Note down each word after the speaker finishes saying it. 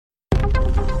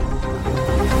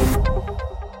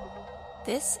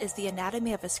This is the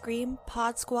Anatomy of a Scream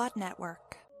Pod Squad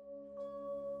Network.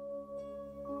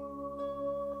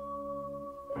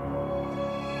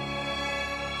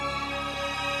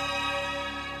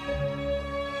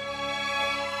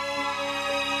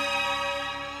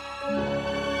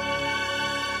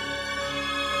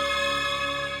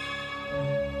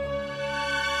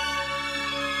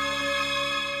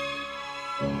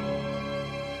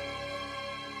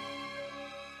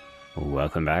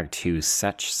 Welcome back to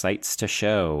Such Sights to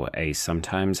Show, a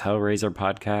sometimes Hellraiser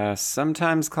podcast,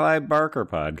 sometimes Clive Barker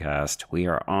podcast. We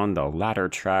are on the latter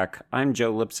track. I'm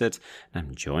Joe Lipsett, and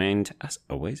I'm joined, as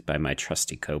always, by my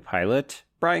trusty co-pilot,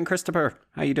 Brian Christopher.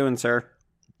 How you doing, sir?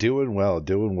 Doing well.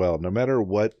 No matter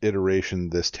what iteration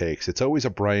this takes, it's always a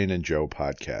Brian and Joe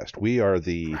podcast. We are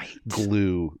the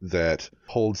glue that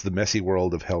holds the messy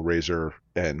world of Hellraiser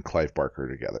and Clive Barker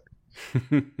together.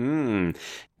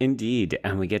 Indeed,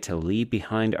 and we get to leave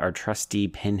behind our trusty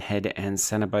Pinhead and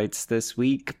Cenobites this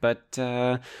week, but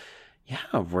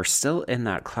we're still in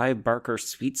that Clive Barker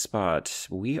sweet spot.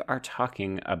 We are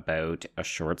talking about a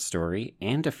short story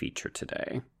and a feature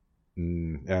today.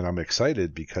 And I'm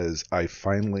excited because I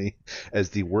finally,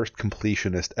 as the worst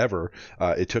completionist ever,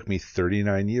 it took me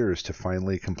 39 years to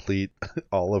finally complete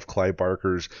all of Clive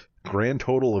Barker's grand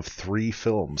total of 3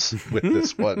 films with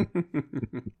this one.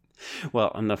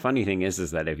 Well, and the funny thing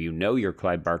is that if you know your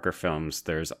Clive Barker films,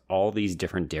 there's all these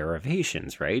different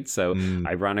derivations, right? So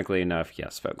ironically enough,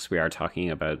 yes, folks, we are talking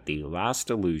about The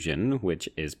Last Illusion, which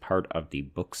is part of the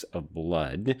Books of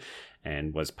Blood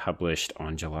and was published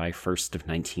on July 1st of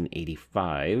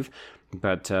 1985.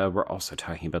 But we're also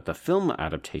talking about the film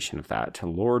adaptation of that to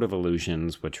Lord of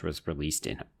Illusions, which was released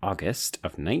in August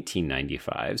of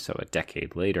 1995, so a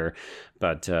decade later.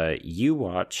 But you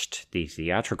watched the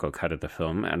theatrical cut of the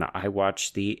film, and I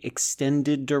watched the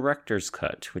extended director's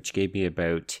cut, which gave me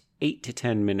about 8 to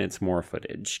 10 minutes more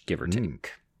footage, give or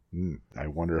take. I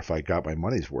wonder if I got my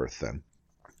money's worth then.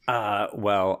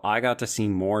 Well, I got to see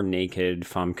more naked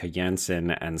Famke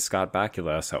Janssen and Scott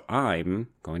Bakula, so I'm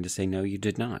going to say no, you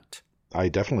did not. I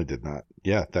definitely did not.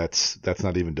 Yeah, that's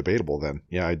not even debatable then.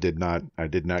 Yeah, I did not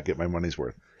get my money's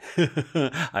worth.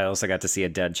 I also got to see a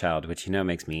dead child, which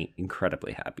makes me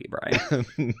incredibly happy, Brian.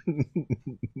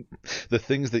 The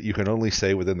things that you can only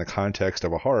say within the context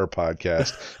of a horror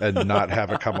podcast and not have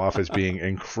it come off as being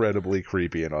incredibly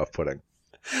creepy and off-putting.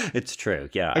 It's true,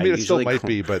 yeah. I mean, it still might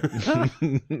be, but...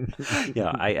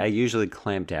 Yeah, I usually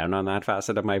clamp down on that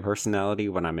facet of my personality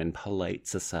when I'm in polite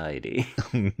society.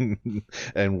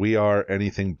 And we are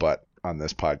anything but on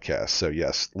this podcast. So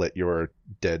yes, let your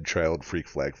dead child freak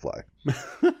flag fly.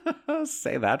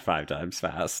 Say that 5 times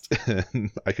fast.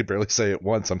 I could barely say it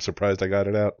once. I'm surprised I got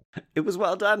it out. It was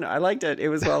well done. I liked it. It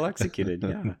was well executed,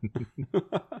 yeah.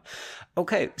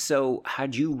 Okay, so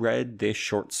had you read this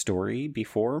short story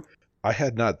before? I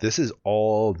had not. This is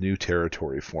all new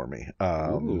territory for me.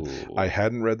 I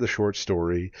hadn't read the short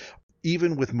story.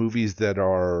 Even with movies that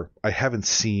I haven't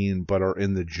seen but are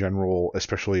in the general,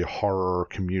 especially horror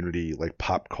community, like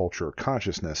pop culture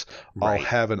consciousness, right. I'll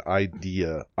have an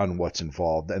idea on what's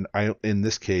involved. And in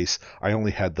this case, I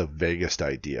only had the vaguest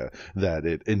idea that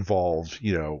it involved,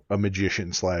 a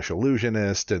magician /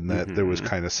 illusionist, and that there was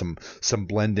kind of some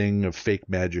blending of fake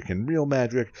magic and real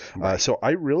magic. Right. So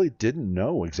I really didn't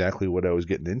know exactly what I was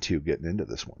getting into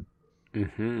this one.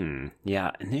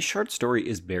 Yeah, and this short story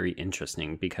is very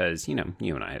interesting because, you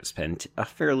and I have spent a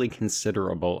fairly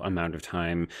considerable amount of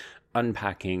time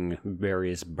unpacking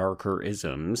various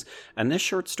Barker-isms, and this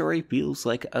short story feels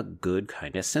like a good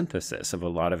kind of synthesis of a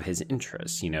lot of his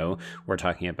interests. We're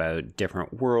talking about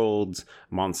different worlds,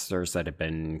 monsters that have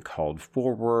been called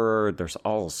forward. There's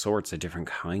all sorts of different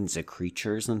kinds of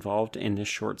creatures involved in this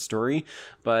short story,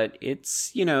 but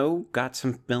it's, got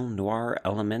some film noir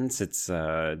elements. It's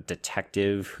a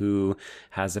detective who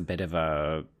has a bit of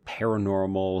a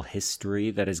paranormal history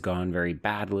that has gone very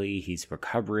badly. He's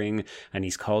recovering, and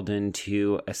he's called in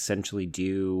to essentially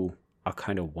do a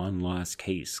kind of one last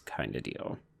case kind of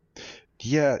deal.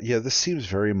 Yeah, this seems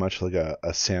very much like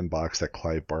a sandbox that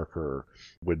Clive Barker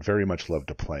would very much love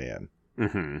to play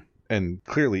in. And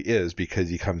clearly is, because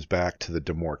he comes back to the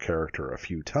D'Amour character a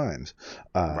few times.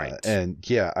 Right. And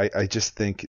yeah, I just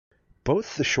think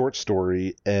both the short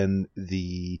story and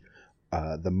the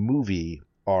movie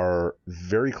are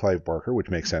very Clive Barker,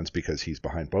 which makes sense because he's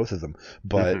behind both of them.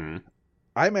 But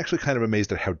I'm actually kind of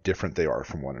amazed at how different they are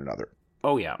from one another.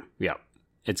 Oh, yeah.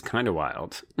 It's kind of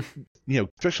wild.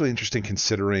 Especially interesting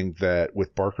considering that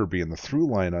with Barker being the through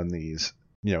line on these,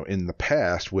 in the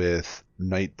past with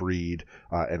Nightbreed,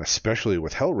 and especially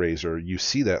with Hellraiser, you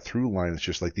see that through line. It's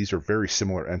just like these are very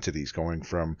similar entities going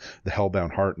from the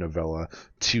Hellbound Heart novella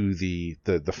to the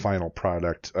final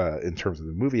product in terms of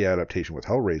the movie adaptation with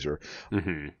Hellraiser.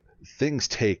 Mm-hmm. Things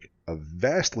take a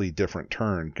vastly different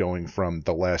turn going from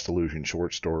the Last Illusion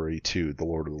short story to the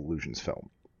Lord of the Illusions film.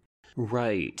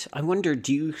 Right. I wonder,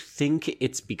 do you think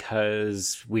it's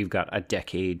because we've got a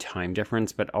decade time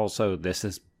difference, but also this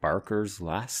is Barker's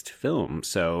last film?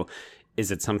 So is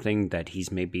it something that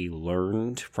he's maybe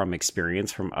learned from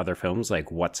experience from other films?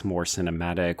 Like what's more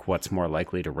cinematic, what's more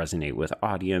likely to resonate with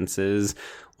audiences,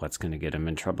 what's going to get him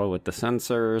in trouble with the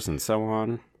censors and so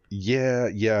on?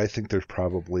 Yeah, I think there's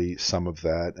probably some of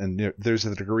that. And there's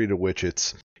a degree to which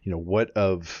it's, what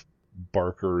of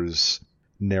Barker's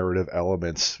narrative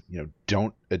elements,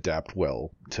 don't adapt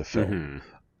well to film. Mm-hmm.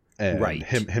 And right.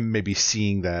 him maybe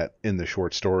seeing that in the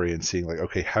short story and seeing like,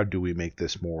 okay, how do we make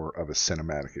this more of a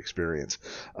cinematic experience?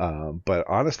 But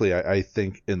honestly, I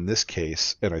think in this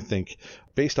case, and I think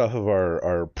based off of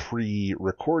our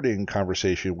pre-recording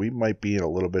conversation, we might be in a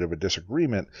little bit of a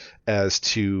disagreement as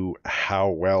to how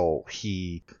well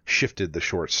he shifted the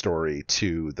short story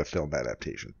to the film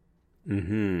adaptation.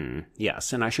 Mm-hmm.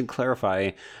 Yes, and I should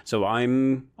clarify, so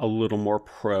I'm a little more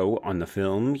pro on the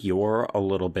film, you're a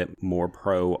little bit more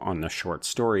pro on the short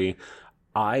story.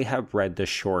 I have read the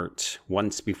short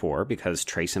once before because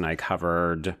Trace and I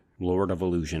covered Lord of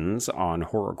Illusions on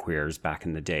Horror Queers back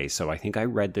in the day, so I think I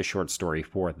read the short story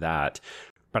for that.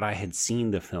 But I had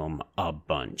seen the film a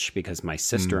bunch because my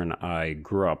sister and I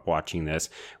grew up watching this.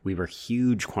 We were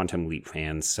huge Quantum Leap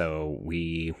fans, so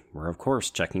we were, of course,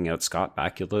 checking out Scott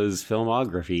Bakula's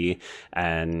filmography.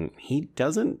 And he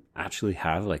doesn't actually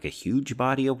have like a huge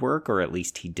body of work, or at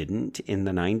least he didn't in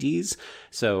the 90s.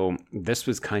 So this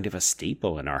was kind of a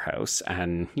staple in our house.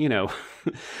 And,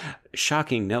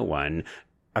 shocking no one,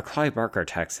 a Clive Barker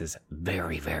text is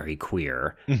very, very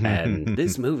queer, and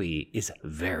this movie is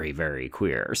very, very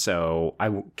queer. So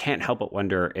I can't help but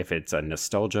wonder if it's a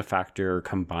nostalgia factor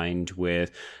combined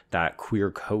with that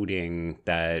queer coding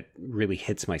that really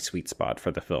hits my sweet spot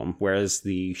for the film. Whereas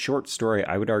the short story,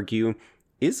 I would argue,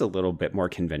 is a little bit more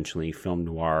conventionally film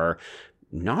noir.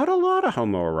 Not a lot of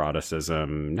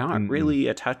homoeroticism, not really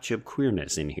a touch of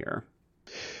queerness in here.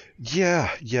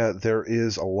 Yeah, there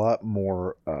is a lot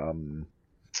more...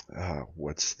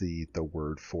 what's the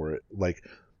word for it? Like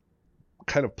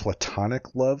kind of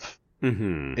platonic love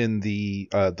in the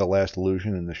Last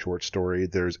Illusion in the short story.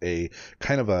 There's a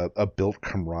kind of a built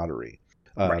camaraderie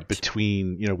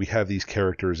between, we have these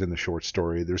characters in the short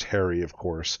story. There's Harry, of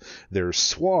course. There's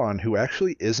Swan, who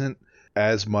actually isn't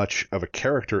as much of a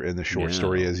character in the short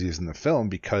story as he is in the film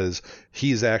because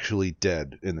he's actually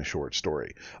dead in the short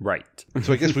story. Right.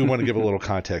 So I guess we want to give a little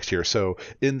context here. So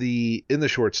in the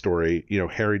short story,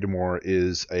 Harry D'Amour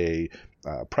is a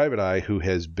private eye who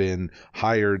has been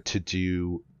hired to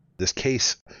do this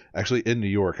case actually in New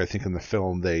York. I think in the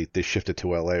film they shift it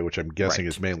to LA, which I'm guessing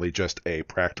is mainly just a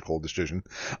practical decision.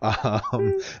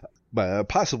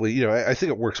 Possibly, I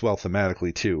think it works well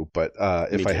thematically too, but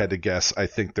if I had to guess, I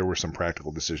think there were some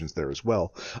practical decisions there as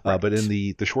well. But in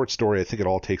the short story, I think it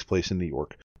all takes place in New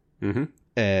York.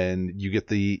 And you get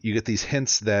these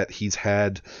hints that he's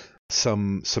had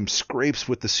some scrapes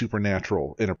with the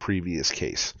supernatural in a previous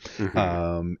case.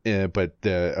 But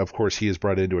of course, he is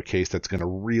brought into a case that's going to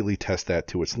really test that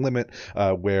to its limit,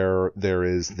 where there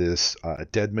is this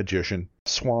dead magician,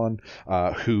 Swan,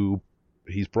 who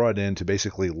he's brought in to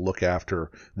basically look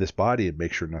after this body and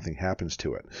make sure nothing happens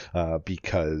to it,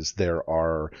 because there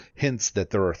are hints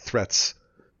that there are threats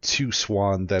to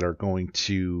Swan that are going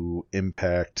to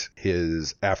impact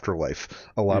his afterlife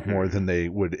a lot more than they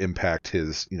would impact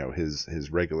his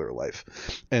regular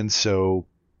life. And so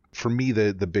for me,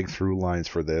 the big through lines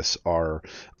for this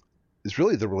is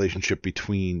really the relationship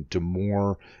between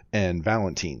D'Amour and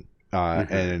Valentine.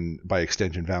 And by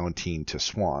extension, Valentine to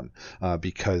Swan,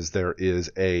 because there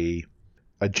is a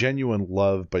genuine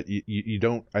love, but you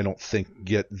don't, I don't think,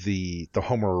 get the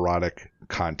homoerotic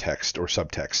context or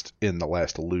subtext in The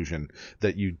Last Illusion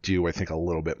that you do, I think, a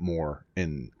little bit more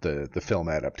in the film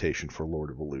adaptation for Lord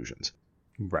of Illusions.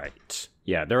 Right.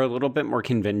 Yeah, they're a little bit more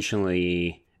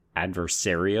conventionally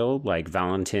adversarial. Like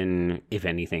Valentine, if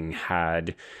anything,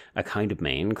 had a kind of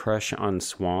man crush on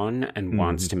Swan and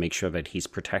wants to make sure that he's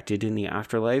protected in the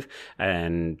afterlife.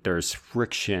 And there's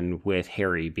friction with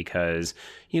Harry because,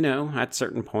 at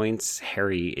certain points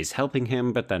Harry is helping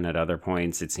him, but then at other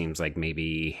points it seems like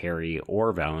maybe Harry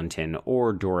or Valentine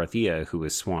or Dorothea, who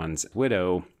is Swan's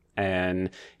widow, And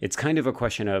it's kind of a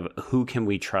question of who can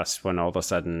we trust when all of a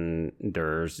sudden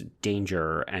there's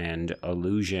danger and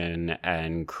illusion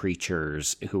and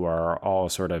creatures who are all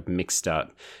sort of mixed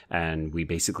up, and we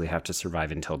basically have to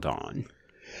survive until dawn.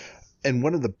 And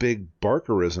one of the big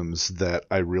Barkerisms that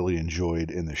I really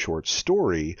enjoyed in the short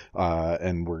story,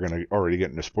 and we're going to already get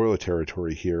into spoiler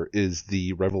territory here, is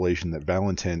the revelation that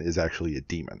Valentin is actually a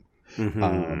demon.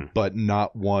 But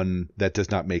not one that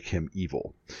does not make him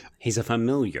evil. He's a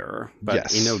familiar, but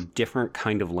yes. in a different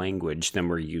kind of language than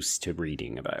we're used to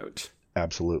reading about.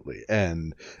 Absolutely.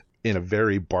 And in a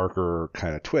very Barker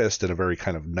kind of twist, and a very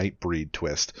kind of Nightbreed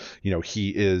twist, he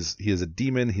is a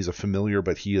demon, he's a familiar,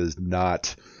 but he is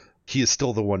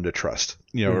still the one to trust,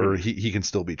 or he can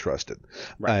still be trusted.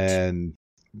 Right. And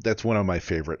that's one of my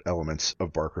favorite elements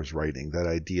of Barker's writing, that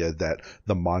idea that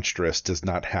the monstrous does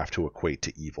not have to equate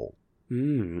to evil.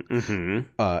 And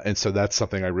so that's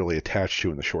something I really attached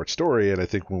to in the short story. And I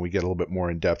think when we get a little bit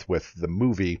more in depth with the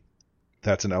movie,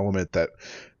 that's an element that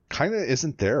kind of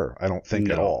isn't there, I don't think,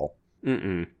 at all.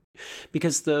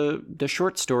 Because the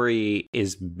short story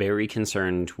is very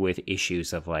concerned with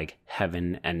issues of like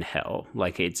heaven and hell.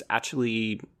 Like, it's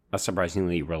actually a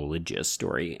surprisingly religious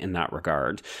story in that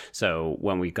regard. So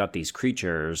when we've got these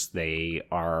creatures, they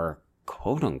are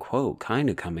quote unquote kind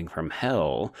of coming from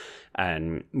hell,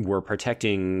 and we're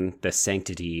protecting the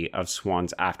sanctity of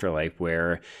Swan's afterlife,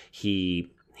 where he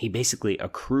basically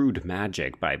accrued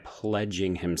magic by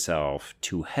pledging himself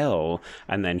to hell,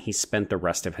 and then he spent the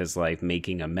rest of his life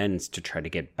making amends to try to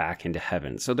get back into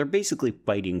heaven. So they're basically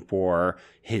fighting for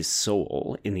his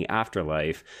soul in the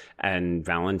afterlife, and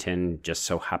Valentin just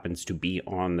so happens to be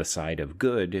on the side of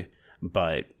good,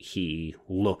 but he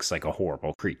looks like a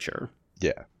horrible creature.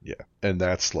 Yeah. And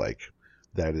that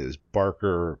is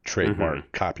Barker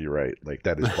trademark copyright. Like,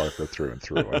 that is Barker through and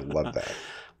through. I love that.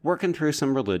 Working through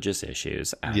some religious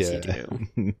issues, as you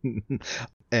do.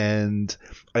 And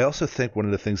I also think one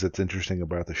of the things that's interesting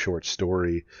about the short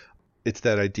story, it's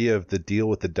that idea of the deal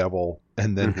with the devil,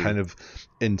 and then kind of,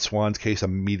 in Swan's case,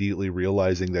 immediately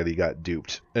realizing that he got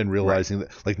duped, and realizing that,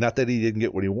 like, not that he didn't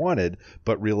get what he wanted,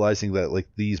 but realizing that, like,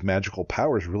 these magical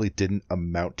powers really didn't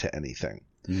amount to anything.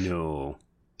 No.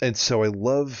 And so I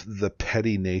love the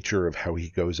petty nature of how he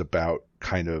goes about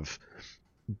kind of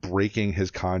breaking his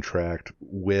contract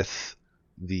with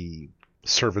the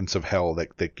servants of hell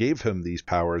that gave him these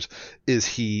powers, is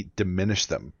he diminished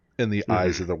them in the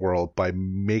eyes of the world by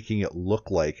making it look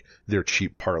like they're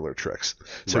cheap parlor tricks.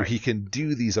 So he can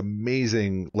do these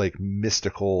amazing, like,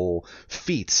 mystical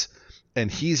feats,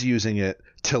 and he's using it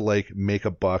to, like, make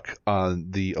a buck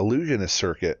on the illusionist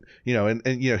circuit, and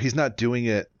he's not doing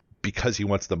it because he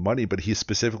wants the money, but he's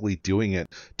specifically doing it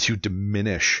to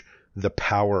diminish the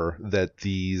power that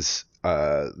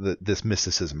this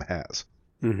mysticism has.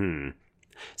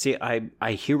 See,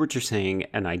 I hear what you're saying,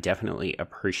 and I definitely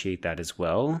appreciate that as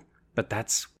well. But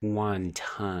that's one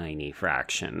tiny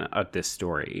fraction of this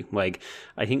story. Like,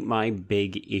 I think my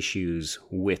big issues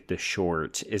with the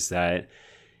short is that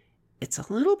it's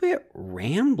a little bit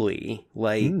rambly.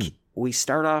 Like, we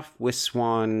start off with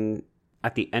Swan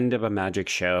at the end of a magic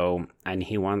show, and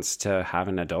he wants to have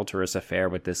an adulterous affair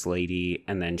with this lady,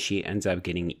 and then she ends up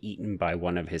getting eaten by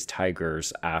one of his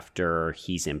tigers after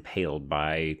he's impaled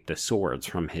by the swords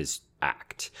from his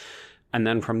act. And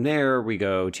then from there, we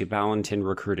go to Valentin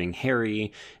recruiting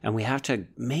Harry, and we have to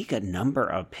make a number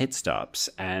of pit stops,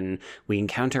 and we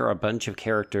encounter a bunch of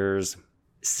characters,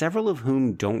 several of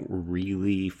whom don't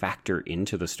really factor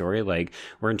into the story. Like,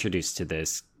 we're introduced to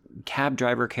this cab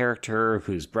driver character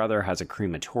whose brother has a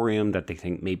crematorium that they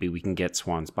think maybe we can get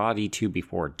Swan's body to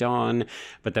before dawn,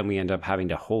 but then we end up having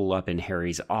to hole up in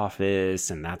Harry's office,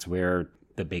 and that's where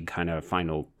the big kind of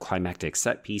final climactic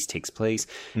set piece takes place.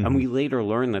 And we later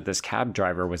learn that this cab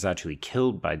driver was actually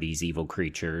killed by these evil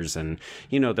creatures. And,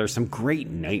 there's some great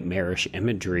nightmarish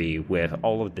imagery with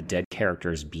all of the dead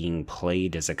characters being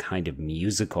played as a kind of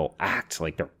musical act,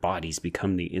 like their bodies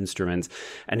become the instruments.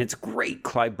 And it's great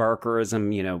Clive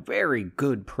Barkerism, very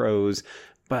good prose,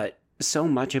 but so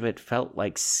much of it felt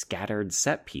like scattered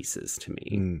set pieces to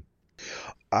me.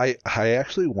 I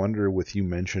actually wonder, with you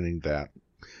mentioning that,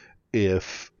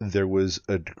 if there was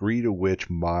a degree to which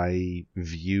my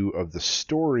view of the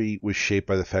story was shaped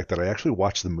by the fact that I actually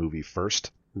watched the movie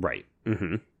first. Right.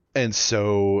 And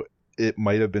so it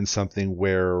might have been something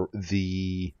where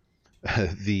the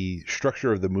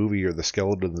structure of the movie, or the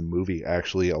skeleton of the movie,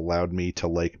 actually allowed me to,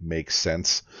 like, make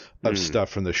sense of stuff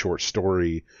from the short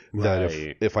story. That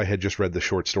if I had just read the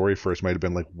short story first, might have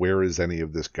been like, where is any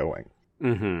of this going?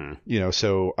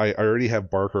 So I already have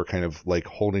Barker kind of, like,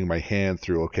 holding my hand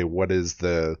through, okay, what is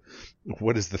the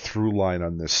what is the through line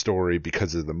on this story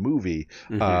because of the movie.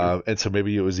 And so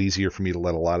maybe it was easier for me to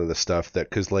let a lot of the stuff that,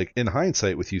 because like in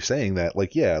hindsight with you saying that,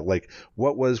 like, yeah, like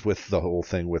what was with the whole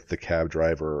thing with the cab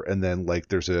driver, and then like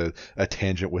there's a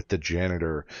tangent with the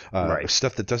janitor,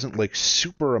 stuff that doesn't like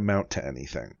super amount to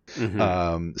anything.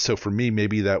 So for me,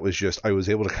 maybe that was just, I was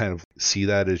able to kind of see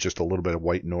that as just a little bit of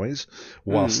white noise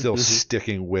while still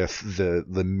sticking with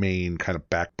the main kind of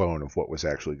backbone of what was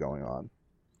actually going on.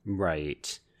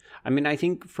 Right. I mean, I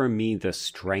think for me, the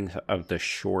strength of the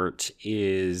short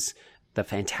is the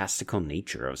fantastical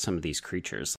nature of some of these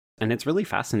creatures. And it's really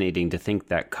fascinating to think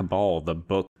that Cabal, the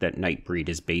book that Nightbreed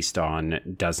is based on,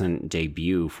 doesn't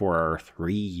debut for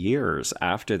 3 years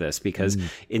after this, because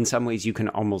in some ways you can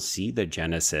almost see the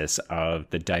genesis of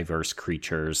the diverse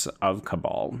creatures of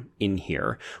Cabal in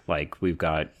here. Like we've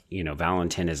got,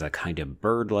 Valentin is a kind of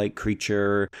bird-like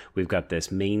creature. We've got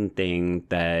this main thing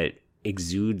that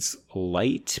exudes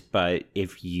light, but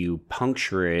if you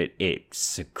puncture it, it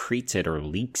secretes it or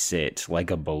leaks it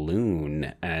like a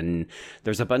balloon. And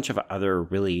there's a bunch of other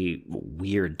really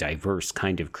weird, diverse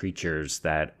kind of creatures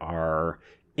that are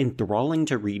enthralling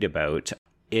to read about,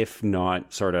 if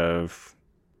not sort of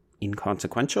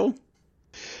inconsequential.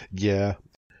 Yeah,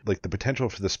 like the potential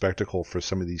for the spectacle for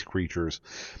some of these creatures,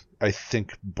 I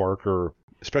think Barker,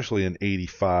 especially in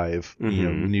 85,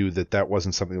 knew that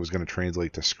wasn't something that was going to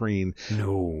translate to screen.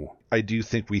 No. I do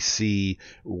think we see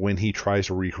when he tries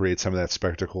to recreate some of that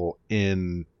spectacle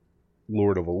in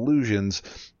Lord of Illusions,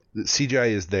 the CGI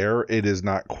is there. It is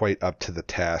not quite up to the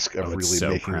task of really so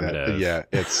making primitive. that. Yeah,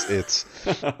 it's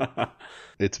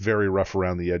it's very rough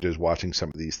around the edges watching some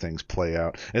of these things play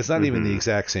out. And it's not even the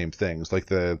exact same things. Like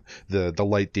the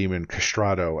light demon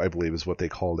Castrato, I believe is what they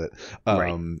called it,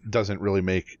 doesn't really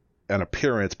make an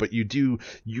appearance, but you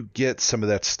get some of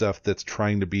that stuff that's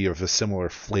trying to be of a similar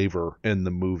flavor in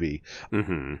the movie.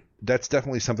 That's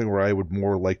definitely something where I would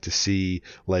more like to see,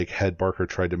 like, had Barker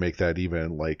tried to make that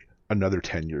even like another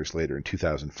 10 years later in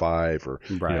 2005 or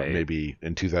maybe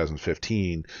in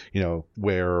 2015,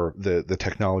 where the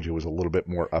technology was a little bit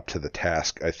more up to the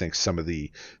task. I think some of the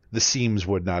seams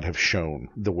would not have shown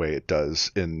the way it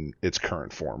does in its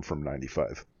current form from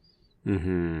 95.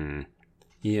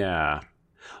 Yeah.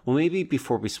 Well, maybe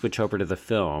before we switch over to the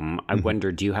film, I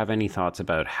wonder, do you have any thoughts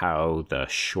about how the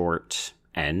short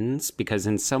ends? Because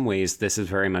in some ways, this is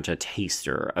very much a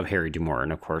taster of Harry D'Amour.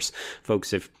 And of course,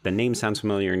 folks, if the name sounds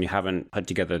familiar and you haven't put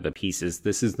together the pieces,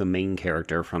 this is the main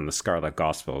character from the Scarlet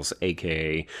Gospels,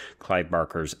 aka Clive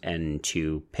Barker's End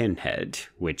to Pinhead,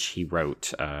 which he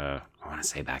wrote, I want to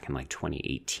say back in like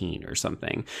 2018 or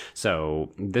something.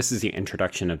 So this is the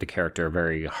introduction of the character, a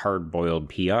very hard-boiled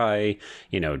PI,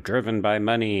 driven by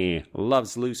money,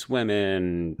 loves loose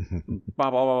women, blah,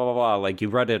 blah, blah, blah, blah. Like,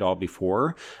 you've read it all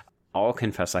before. I'll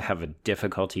confess I have a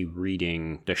difficulty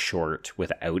reading the short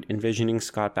without envisioning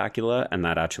Scott Bakula, and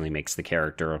that actually makes the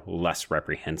character less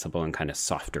reprehensible and kind of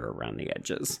softer around the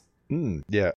edges.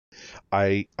 Yeah.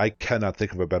 I cannot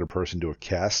think of a better person to have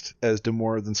cast as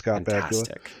D'Amour than Scott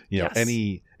Bakula. Yes.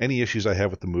 Any issues I have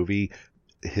with the movie,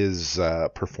 his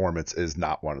performance is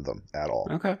not one of them at all.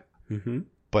 Okay.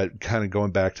 But kind of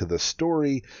going back to the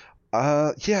story,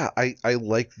 I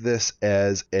like this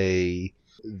as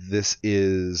this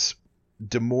is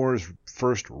D'Amour's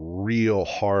first real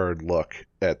hard look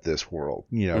at this world.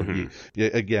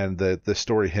 Again, the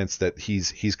story hints that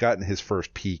he's gotten his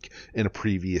first peek in a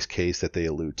previous case that they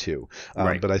allude to.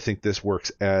 But I think this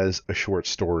works as a short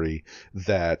story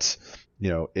that,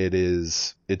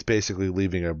 it's basically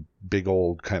leaving a big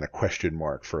old kind of question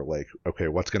mark for like, okay,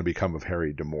 what's going to become of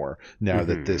Harry D'Amour now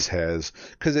that this has,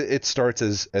 because it starts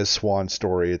as Swan's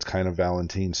story. It's kind of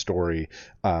Valentin's story.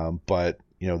 But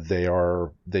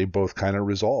they both kind of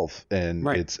resolve, and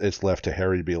it's left to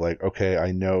Harry to be like, okay,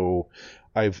 I know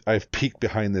I've peeked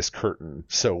behind this curtain,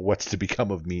 so what's to become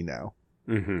of me now?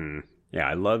 Yeah,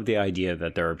 I love the idea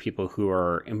that there are people who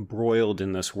are embroiled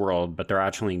in this world, but they're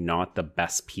actually not the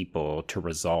best people to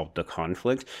resolve the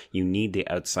conflict. You need the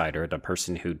outsider, the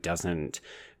person who doesn't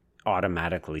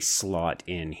automatically slot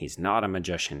in. He's not a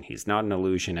magician, he's not an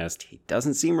illusionist, he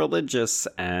doesn't seem religious,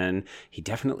 and he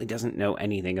definitely doesn't know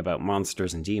anything about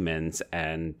monsters and demons,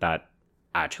 and that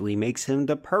actually makes him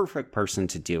the perfect person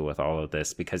to deal with all of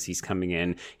this, because he's coming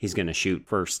in, he's going to shoot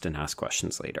first and ask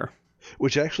questions later.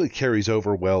 Which actually carries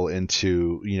over well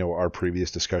into, our previous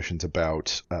discussions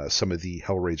about some of the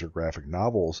Hellraiser graphic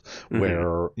novels,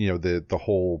 where, the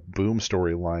whole Boom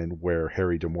storyline where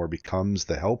Harry D'Amour becomes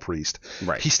the Hell Priest.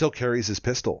 Right. He still carries his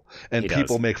pistol, and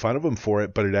people make fun of him for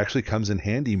it, but it actually comes in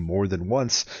handy more than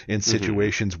once in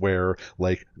situations where,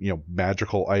 like,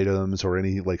 magical items or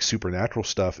any, like, supernatural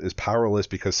stuff is powerless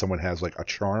because someone has, like, a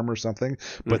charm or something,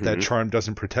 but that charm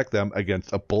doesn't protect them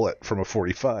against a bullet from a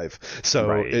 45.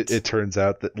 So it turns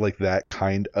out that, like, that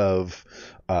kind of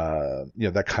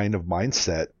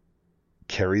mindset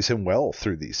carries him well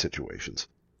through these situations.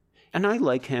 And I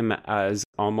like him as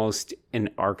almost an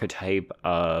archetype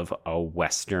of a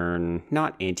Western,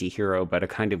 not anti-hero, but a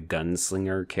kind of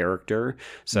gunslinger character.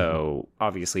 So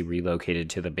obviously relocated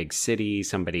to the big city,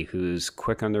 somebody who's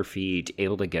quick on their feet,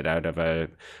 able to get out of a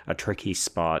tricky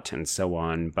spot and so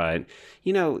on. But,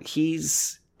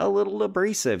 he's a little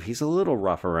abrasive. He's a little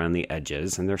rough around the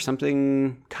edges. And there's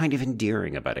something kind of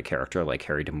endearing about a character like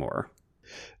Harry D'Amour.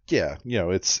 Yeah,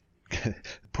 it's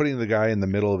putting the guy in the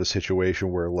middle of a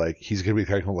situation where, like, he's going to be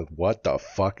kind of like, what the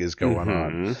fuck is going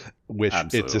on? Which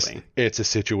it's a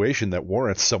situation that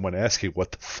warrants someone asking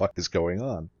what the fuck is going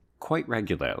on. Quite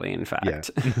regularly, in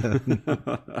fact.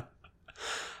 Yeah.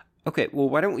 Okay, well,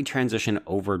 why don't we transition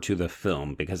over to the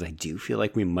film, because I do feel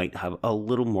like we might have a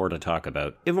little more to talk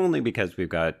about, if only because we've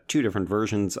got two different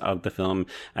versions of the film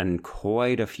and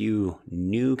quite a few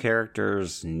new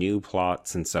characters, new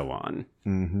plots, and so on.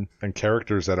 And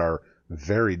characters that are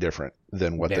very different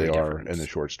than what they are in the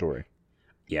short story.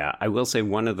 Yeah, I will say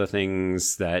one of the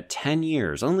things that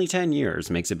only 10 years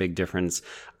makes a big difference.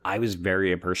 I was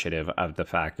very appreciative of the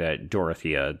fact that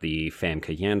Dorothea, the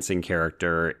Famke Janssen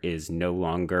character, is no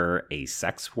longer a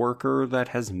sex worker that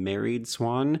has married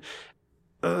Swan.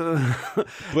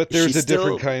 But there's a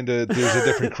different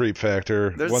creep factor.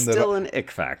 There's an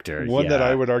ick factor. One that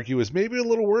I would argue is maybe a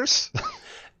little worse.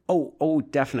 Oh,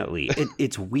 definitely.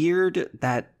 It's weird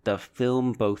that the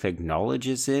film both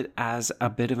acknowledges it as a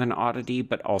bit of an oddity,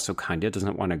 but also kind of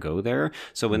doesn't want to go there.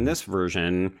 So in this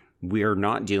version, we're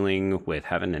not dealing with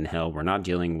heaven and hell. We're not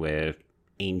dealing with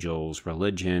angels,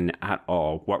 religion at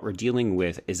all. What we're dealing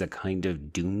with is a kind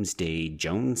of doomsday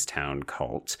Jonestown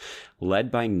cult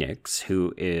led by Nyx,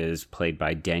 who is played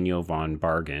by Daniel von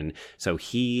Bargen. So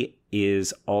he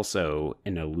is also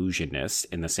an illusionist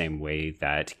in the same way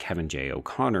that Kevin J.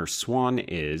 O'Connor Swan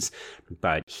is,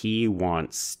 but he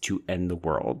wants to end the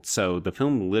world. So the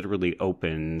film literally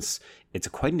opens, it's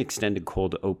quite an extended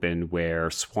cold open where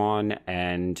Swan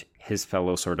and his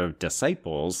fellow sort of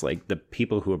disciples, like the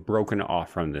people who have broken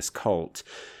off from this cult,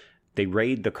 they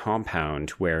raid the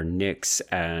compound where Nyx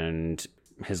and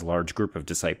his large group of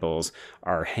disciples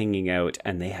are hanging out,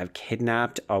 and they have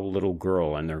kidnapped a little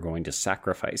girl and they're going to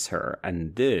sacrifice her.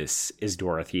 And this is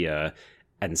Dorothea,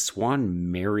 and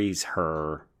Swan marries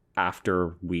her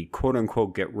after we quote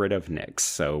unquote get rid of Nyx.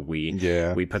 So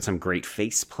we put some great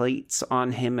face plates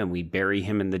on him and we bury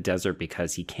him in the desert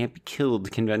because he can't be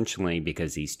killed conventionally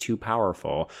because he's too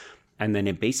powerful. And then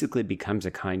it basically becomes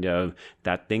a kind of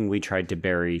that thing we tried to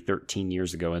bury 13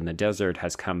 years ago in the desert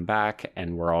has come back,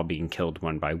 and we're all being killed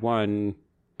one by one.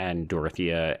 And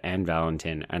Dorothea and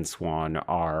Valentin and Swan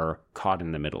are caught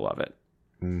in the middle of it.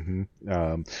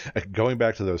 Going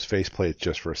back to those faceplates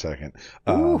just for a second,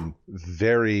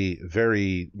 very,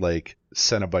 very like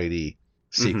Cenobite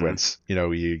sequence.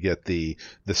 You get the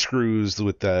screws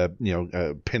with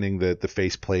the pinning the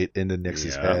faceplate into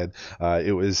Nyx's head.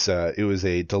 It was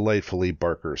a delightfully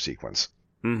Barker sequence.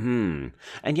 And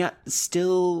yet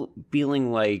still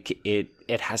feeling like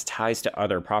it has ties to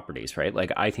other properties, right?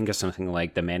 Like I think of something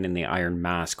like The Man in the Iron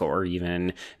Mask, or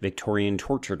even Victorian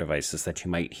torture devices that you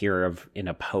might hear of in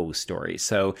a Poe story.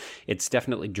 So it's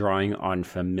definitely drawing on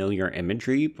familiar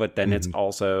imagery, but then it's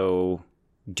also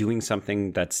doing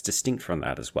something that's distinct from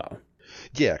that as well.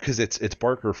 Yeah, because it's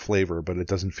Barker flavor, but it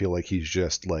doesn't feel like he's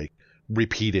just like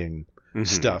repeating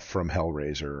stuff from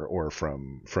Hellraiser or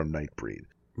from Nightbreed.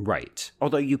 Right.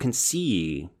 Although you can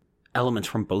see elements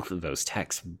from both of those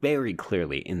texts very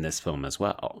clearly in this film as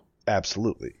well.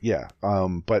 Absolutely, yeah.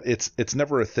 But it's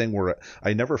never a thing where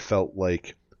I never felt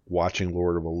like watching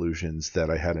Lord of Illusions that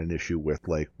I had an issue with,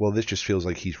 like, well, this just feels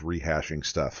like he's rehashing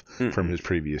stuff from his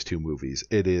previous two movies.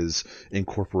 It is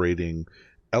incorporating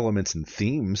elements and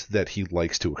themes that he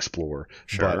likes to explore,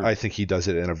 but I think he does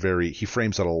it in he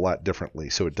frames it a lot differently,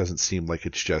 so it doesn't seem like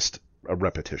it's just a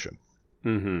repetition.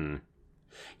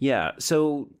 Yeah,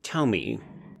 so tell me,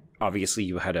 obviously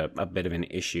you had a bit of an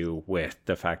issue with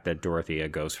the fact that Dorothea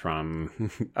goes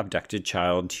from abducted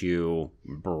child to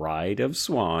bride of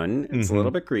Swan. It's a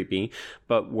little bit creepy,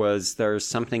 but was there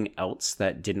something else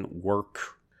that didn't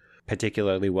work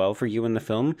particularly well for you in the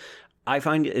film. I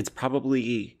find it's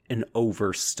probably an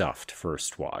overstuffed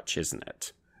first watch, isn't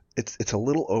it? It's a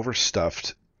little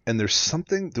overstuffed, and there was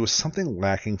something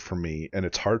lacking for me, and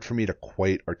it's hard for me to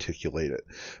quite articulate it.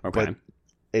 Okay. But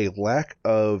a lack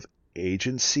of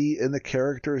agency in the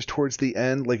characters towards the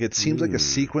end. Like, it seems like a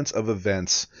sequence of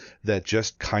events that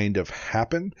just kind of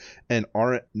happen and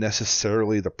aren't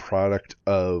necessarily the product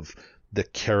of the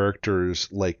characters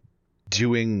like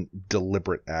doing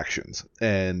deliberate actions.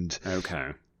 And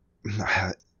okay,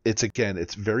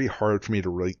 it's very hard for me to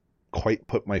really quite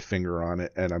put my finger on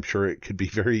it, and I'm sure it could be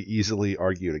very easily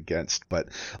argued against. But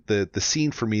the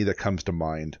scene for me that comes to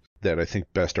mind that I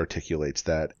think best articulates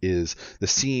that is the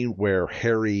scene where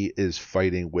Harry is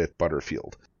fighting with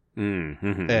Butterfield.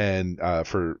 Mm-hmm. And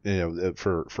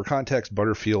for context,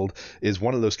 Butterfield is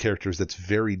one of those characters that's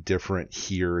very different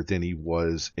here than he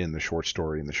was in the short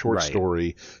story. In the short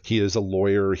story, he is a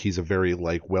lawyer. He's a very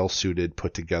like well-suited,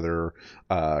 put together,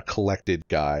 collected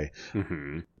guy.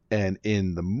 Mm-hmm. And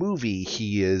in the movie,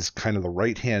 he is kind of the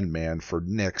right-hand man for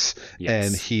Nix,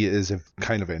 and he is a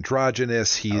kind of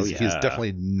androgynous. He's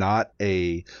definitely not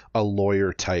a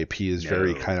lawyer type. He is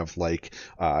very kind of like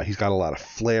he's got a lot of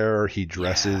flair. He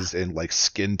dresses in like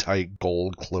skin-tight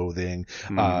gold clothing.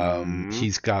 Mm-hmm.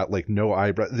 He's got like no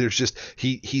eyebrow. There's just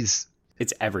he's.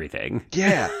 It's everything.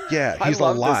 Yeah. He's I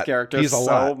love a lot. This character He's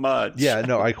so much. Yeah,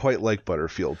 no, I quite like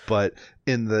Butterfield, but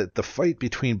in the fight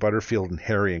between Butterfield and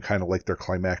Harry, and kind of like their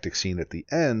climactic scene at the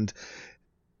end,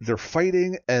 they're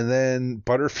fighting, and then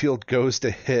Butterfield goes to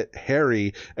hit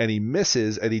Harry, and he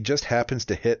misses, and he just happens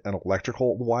to hit an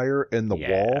electrical wire in the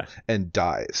wall and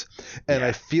dies. And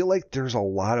I feel like there's a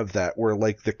lot of that where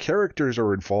like the characters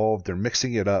are involved, they're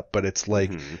mixing it up, but it's like.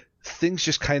 Mm-hmm. Things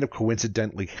just kind of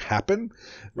coincidentally happen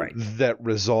that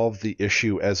resolve the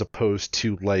issue, as opposed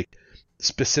to like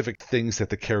specific things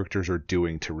that the characters are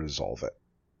doing to resolve it.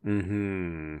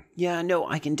 Mm-hmm. Yeah, no,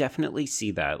 I can definitely see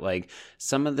that. Like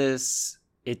some of this,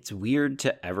 it's weird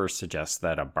to ever suggest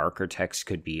that a Barker text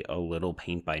could be a little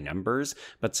paint by numbers,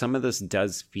 but some of this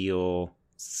does feel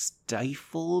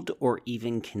stifled or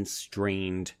even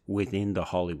constrained within the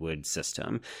Hollywood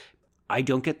system. I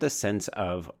don't get the sense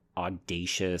of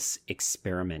audacious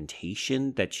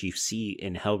experimentation that you see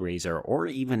in Hellraiser or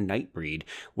even Nightbreed,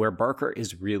 where Barker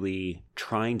is really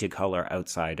trying to color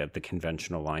outside of the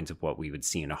conventional lines of what we would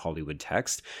see in a Hollywood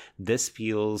text. This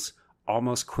feels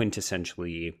almost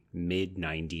quintessentially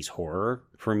mid-90s horror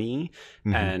for me.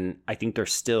 Mm-hmm. And I think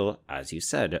there's still, as you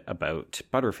said about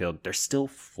Butterfield, there's still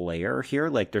flair here.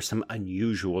 Like there's some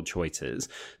unusual choices.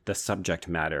 The subject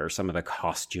matter, some of the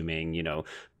costuming, you know,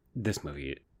 this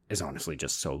movie is honestly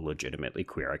just so legitimately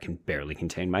queer. I can barely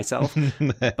contain myself.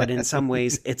 But in some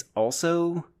ways, it's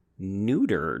also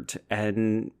neutered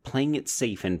and playing it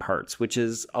safe in parts, which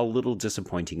is a little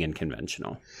disappointing and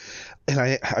conventional. And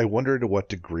I wonder to what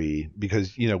degree,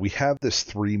 because, you know, we have this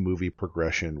 3-movie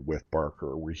progression with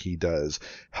Barker where he does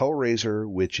Hellraiser,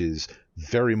 which is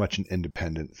very much an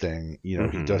independent thing. You know,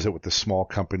 he does it with a small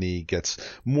company, gets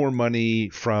more money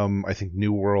from, I think,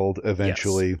 New World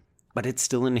eventually. Yes. But it's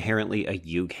still inherently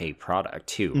a UK product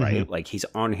too, right? Mm-hmm. Like he's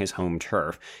on his home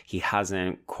turf. He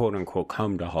hasn't, quote unquote,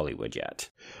 come to Hollywood yet.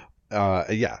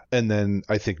 And then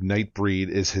I think Nightbreed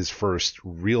is his first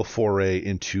real foray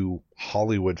into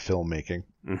Hollywood filmmaking.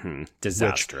 Mm-hmm.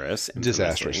 Disastrous,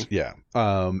 yeah.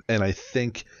 And I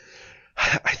think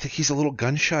he's a little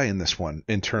gun shy in this one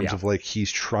in terms of like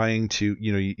he's trying to,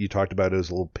 you know, you talked about it as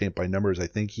a little paint by numbers. I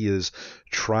think he is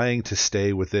trying to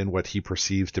stay within what he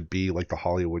perceives to be like the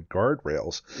Hollywood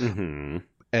guardrails. Mm-hmm.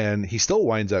 And he still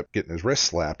winds up getting his wrist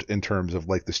slapped in terms of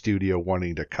like the studio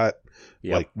wanting to cut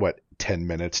like 10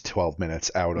 minutes, 12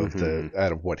 minutes out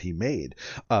of what he made.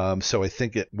 So I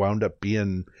think it wound up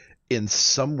being in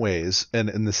some ways,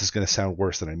 and this is going to sound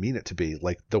worse than I mean it to be,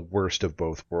 like the worst of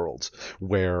both worlds,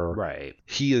 where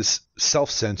he is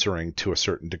self-censoring to a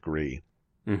certain degree.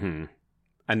 Mm-hmm.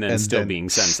 And then still being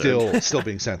censored. Still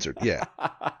being censored, yeah.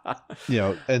 You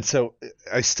know, and so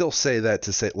I still say that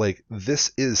to say, like,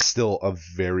 this is still a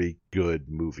very good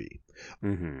movie.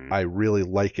 Mm-hmm. I really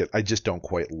like it. I just don't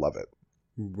quite love it.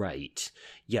 Right.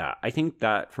 Yeah, I think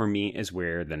that for me is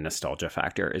where the nostalgia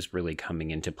factor is really coming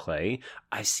into play.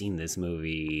 I've seen this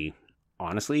movie,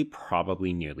 honestly,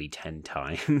 probably nearly 10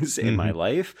 times in my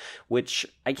life, which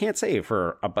I can't say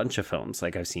for a bunch of films.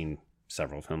 Like I've seen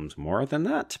several films more than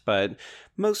that, but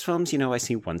most films, you know, I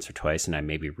see once or twice and I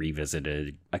maybe revisit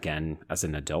it again as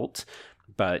an adult.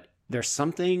 But there's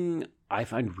something I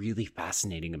find really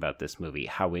fascinating about this movie,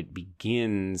 how it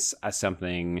begins as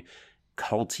something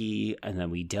culty, and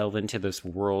then we delve into this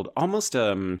world almost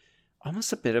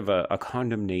almost a bit of a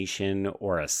condemnation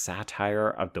or a satire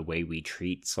of the way we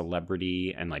treat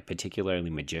celebrity and like particularly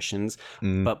magicians.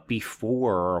 But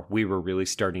before we were really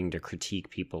starting to critique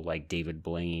people like David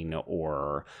Blaine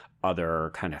or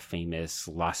other kind of famous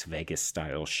Las Vegas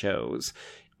style shows.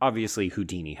 Obviously,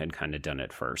 Houdini had kind of done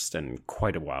it first and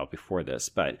quite a while before this,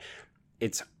 but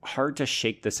it's hard to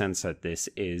shake the sense that this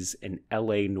is an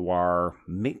LA noir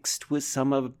mixed with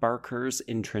some of Barker's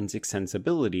intrinsic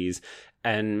sensibilities.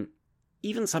 And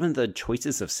even some of the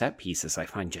choices of set pieces I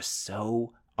find just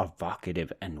so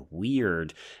evocative and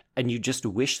weird. And you just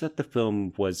wish that the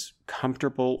film was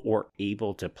comfortable or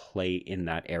able to play in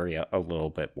that area a little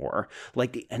bit more.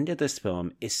 Like the end of this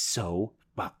film is so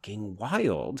fucking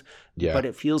wild, but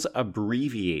it feels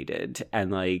abbreviated,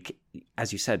 and like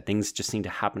as you said, things just seem to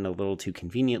happen a little too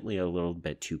conveniently, a little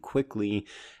bit too quickly,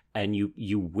 and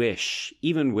you wish,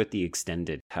 even with the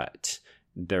extended cut,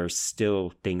 there's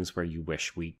still things where you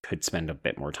wish we could spend a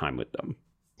bit more time with them.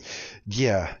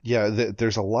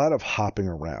 There's a lot of hopping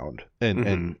around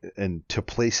and to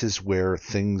places where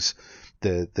things,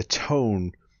 the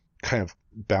tone kind of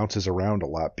bounces around a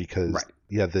lot because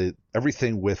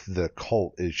everything with the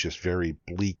cult is just very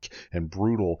bleak and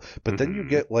brutal. But then you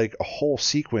get like a whole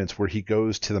sequence where he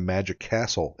goes to the Magic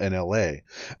Castle in LA.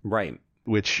 Right.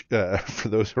 Which, for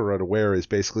those who are unaware, is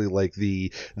basically like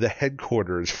the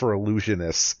headquarters for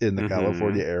illusionists in the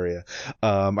California area.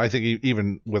 I think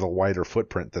even with a wider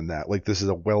footprint than that. Like this is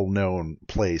a well-known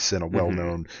place and a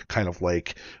well-known kind of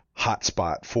like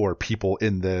hotspot for people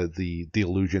in the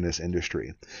illusionist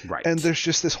industry. Right. And there's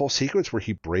just this whole sequence where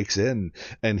he breaks in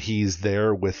and he's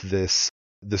there with this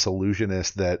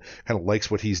illusionist that kind of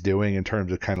likes what he's doing in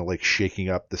terms of kind of like shaking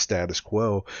up the status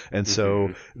quo. And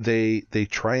so they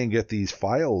try and get these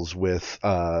files with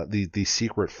these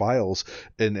secret files,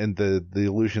 and the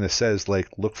illusionist says like,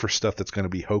 look for stuff that's going to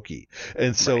be hokey.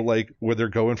 And so like where they're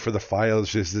going for the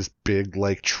files is this big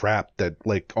like trap that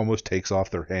like almost takes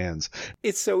off their hands.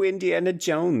 It's so Indiana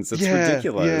Jones. It's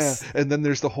ridiculous. Yeah. And then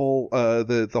there's the whole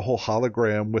the whole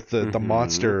hologram with the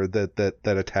monster that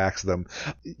attacks them.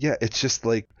 Yeah, it's just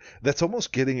like that's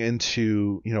almost getting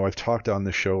into, you know, I've talked on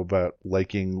the show about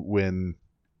liking when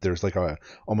there's like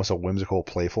almost a whimsical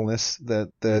playfulness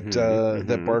that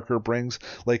Barker brings.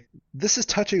 Like this is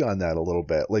touching on that a little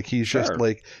bit. Like he's just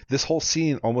like, this whole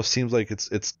scene almost seems like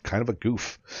it's kind of a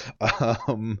goof.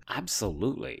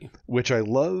 Absolutely. Which I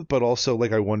love, but also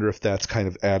like I wonder if that's kind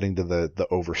of adding to the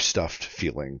overstuffed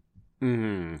feeling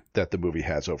that the movie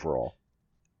has overall.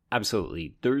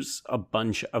 Absolutely. There's a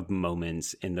bunch of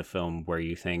moments in the film where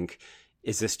you think,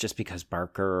 is this just because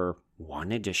Barker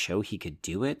wanted to show he could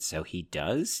do it, so he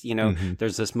does? You know,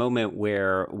 there's this moment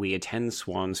where we attend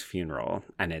Swan's funeral,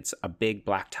 and it's a big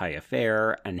black tie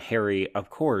affair, and Harry, of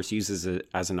course, uses it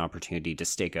as an opportunity to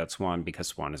stake out Swan because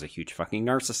Swan is a huge fucking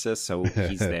narcissist, so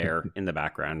he's there in the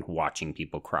background watching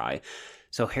people cry.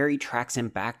 So Harry tracks him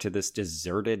back to this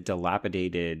deserted,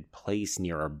 dilapidated place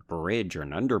near a bridge or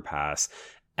an underpass,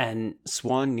 and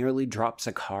Swan nearly drops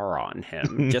a car on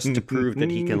him just to prove that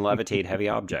he can levitate heavy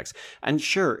objects. And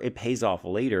sure, it pays off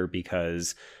later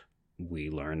because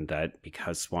we learned that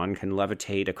because Swan can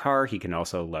levitate a car, he can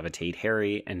also levitate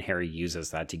Harry, and Harry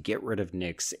uses that to get rid of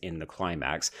Nix in the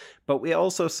climax. But we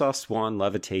also saw Swan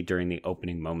levitate during the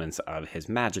opening moments of his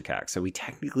magic act, so we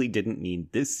technically didn't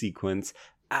need this sequence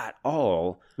at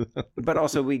all. But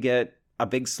also we get a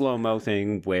big slow-mo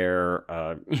thing where,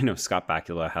 Scott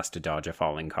Bakula has to dodge a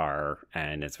falling car,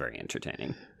 and it's very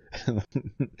entertaining.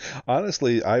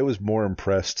 Honestly, I was more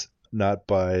impressed not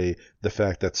by the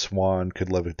fact that Swan could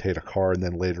levitate a car and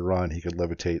then later on he could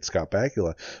levitate Scott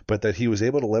Bakula, but that he was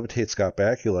able to levitate Scott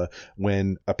Bakula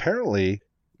when apparently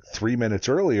 3 minutes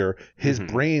earlier, his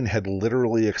brain had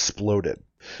literally exploded.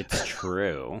 It's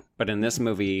true. But in this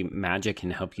movie, magic can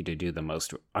help you to do the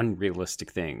most unrealistic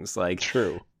things. Like,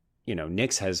 true. You know,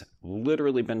 Nix has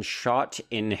literally been shot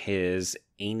in his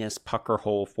anus pucker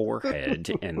hole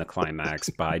forehead in the climax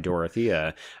by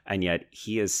Dorothea, and yet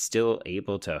he is still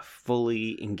able to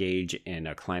fully engage in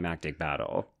a climactic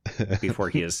battle before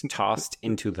he is tossed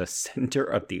into the center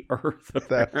of the earth,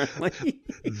 apparently.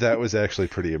 That was actually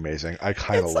pretty amazing. I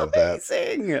kind of love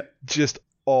amazing. That. Just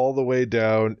all the way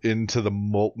down into the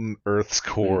molten Earth's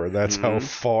core. That's how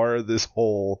far this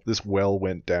well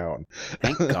went down.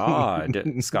 Thank God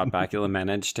Scott Bakula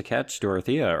managed to catch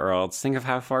Dorothea, or else think of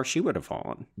how far she would have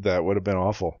fallen. That would have been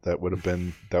awful. That would have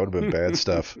been bad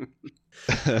stuff.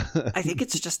 I think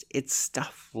it's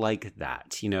stuff like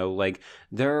that. You know, like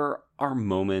there are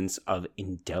moments of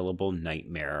indelible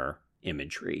nightmare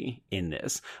imagery in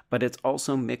this, but it's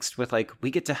also mixed with like,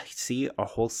 we get to see a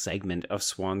whole segment of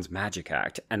Swan's magic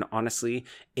act. And honestly,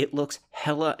 it looks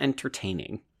hella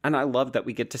entertaining. And I love that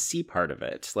we get to see part of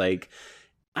it. Like,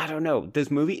 I don't know.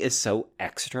 This movie is so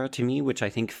extra to me, which I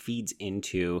think feeds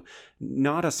into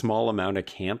not a small amount of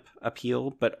camp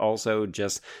appeal, but also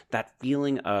just that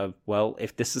feeling of, well,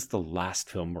 if this is the last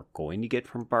film we're going to get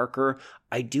from Barker,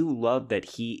 I do love that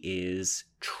he is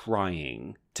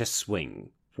trying to swing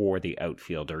for the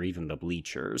outfield or even the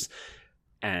bleachers.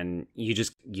 And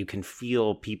you can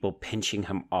feel people pinching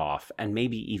him off, and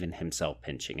maybe even himself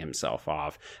pinching himself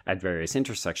off at various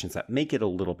intersections that make it a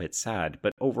little bit sad.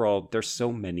 But overall, there's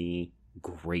so many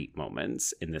great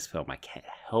moments in this film. I can't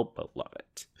help but love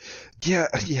it. Yeah.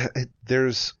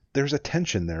 There's a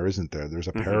tension there, isn't there? There's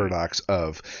a paradox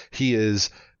of he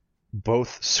is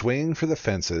both swinging for the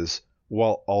fences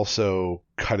while also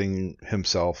cutting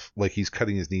himself, like he's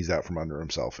cutting his knees out from under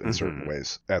himself in certain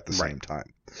ways at the same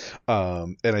time.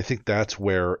 And I think that's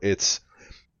where it's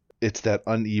that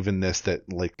unevenness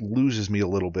that like loses me a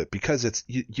little bit, because it's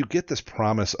you get this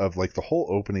promise of like the whole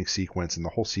opening sequence and the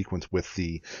whole sequence with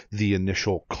the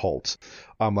initial cult.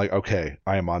 I'm like, okay,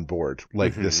 I am on board.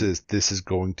 Like this is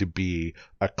going to be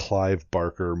a Clive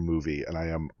Barker movie, and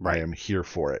I am here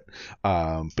for it.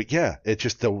 But yeah, it's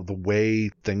just the way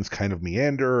things kind of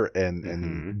meander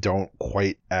and don't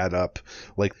quite add up.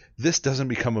 Like, this doesn't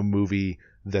become a movie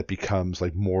that becomes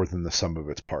like more than the sum of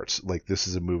its parts. Like, this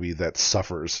is a movie that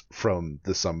suffers from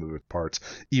the sum of its parts,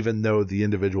 even though the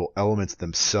individual elements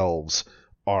themselves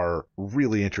are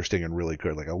really interesting and really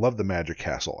good. Like, I love the magic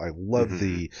castle, I love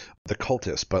the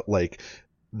cultists, but like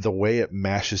the way it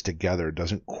mashes together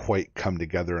doesn't quite come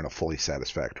together in a fully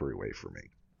satisfactory way for me.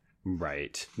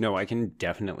 Right. No, I can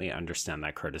definitely understand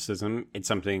that criticism. It's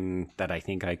something that I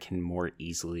think I can more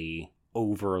easily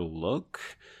overlook,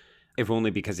 if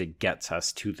only because it gets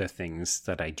us to the things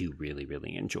that I do really,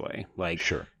 really enjoy. Like,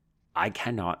 sure, I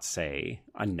cannot say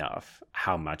enough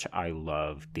how much I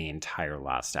love the entire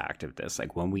last act of this.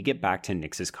 Like, when we get back to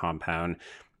Nyx's compound,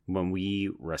 when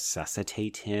we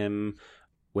resuscitate him,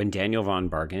 when Daniel von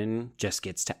Bargen just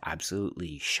gets to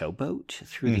absolutely showboat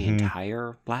through the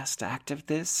entire last act of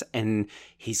this, and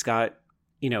he's got,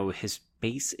 his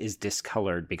face is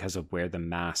discolored because of where the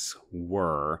masks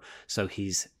were, so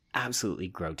he's absolutely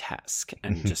grotesque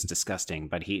and just disgusting,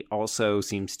 but he also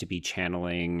seems to be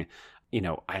channeling,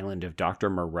 Island of Dr.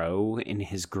 Moreau in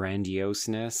his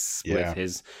grandioseness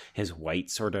with his white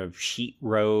sort of sheet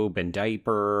robe and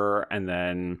diaper, and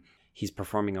then he's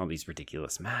performing all these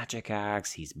ridiculous magic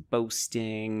acts, he's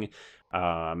boasting.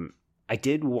 I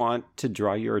did want to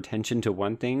draw your attention to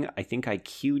one thing. I think I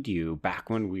cued you back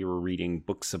when we were reading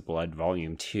Books of Blood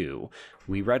Volume 2.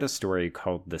 We read a story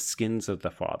called The Skins of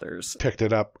the Fathers. Picked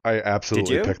it up. I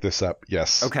absolutely picked this up.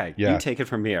 Yes. Okay. Yeah. You take it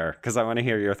from here, because I want to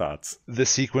hear your thoughts. The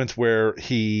sequence where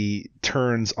he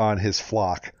turns on his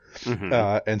flock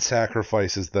and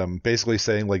sacrifices them, basically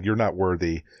saying, like, you're not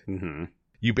worthy.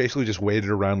 You basically just waited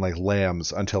around like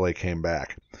lambs until I came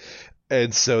back.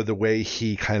 And so the way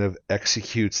he kind of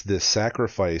executes this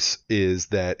sacrifice is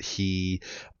that he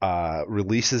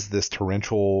releases this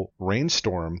torrential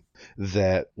rainstorm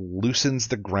that loosens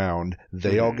the ground.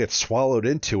 They all get swallowed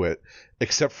into it,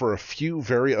 except for a few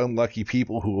very unlucky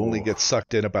people who only get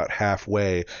sucked in about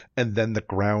halfway, and then the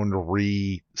ground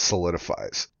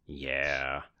re-solidifies.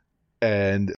 Yeah.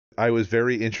 And I was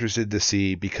very interested to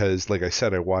see, because, like I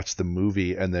said, I watched the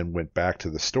movie and then went back to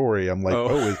the story. I'm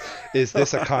like, is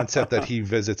this a concept that he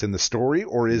visits in the story,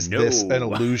 or is this an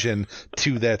allusion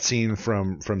to that scene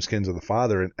from Skins of the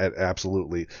Father? And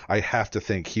absolutely, I have to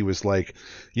think he was like,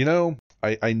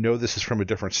 I know this is from a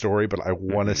different story, but I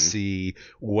want to see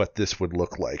what this would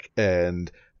look like.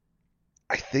 And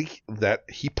I think that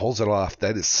he pulls it off.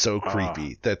 That is so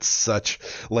creepy. That's such,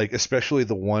 like, especially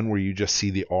the one where you just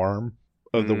see the arm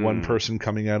of the one person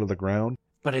coming out of the ground.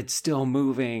 But it's still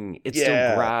moving. It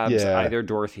still grabs either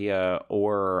Dorothea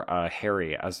or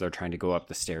Harry as they're trying to go up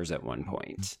the stairs at one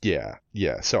point. Yeah.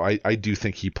 So I do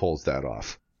think he pulls that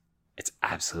off. It's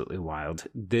absolutely wild.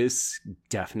 This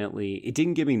definitely, it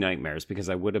didn't give me nightmares because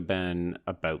I would have been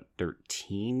about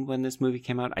 13 when this movie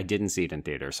came out. I didn't see it in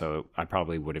theater, so I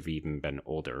probably would have even been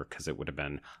older because it would have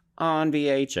been on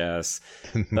VHS.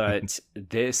 But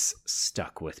this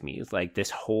stuck with me. Like,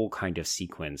 this whole kind of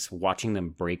sequence, watching them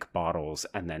break bottles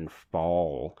and then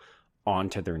fall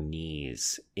onto their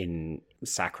knees in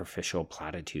sacrificial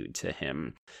platitude to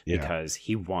him because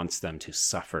he wants them to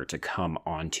suffer to come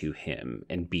onto him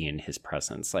and be in his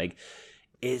presence. Like,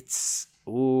 it's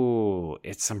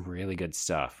some really good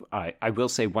stuff. I will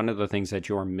say one of the things that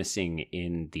you're missing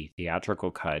in the theatrical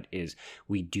cut is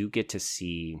we do get to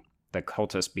see the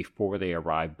cultists before they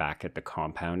arrive back at the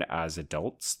compound as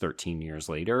adults 13 years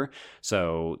later.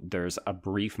 So there's a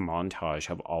brief montage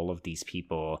of all of these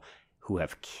people who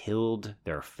have killed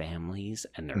their families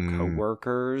and their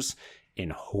coworkers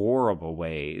in horrible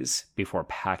ways before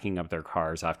packing up their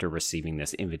cars after receiving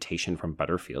this invitation from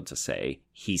Butterfield to say,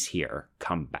 he's here,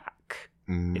 come back.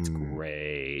 It's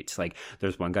great. Like,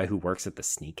 there's one guy who works at the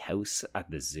snake house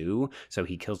at the zoo, so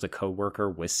he kills a coworker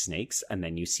with snakes, and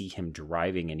then you see him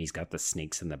driving and he's got the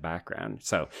snakes in the background.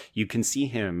 So you can see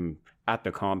him at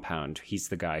the compound. He's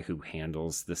the guy who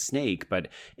handles the snake, but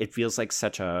it feels like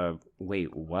such a,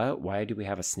 wait, what? Why do we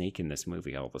have a snake in this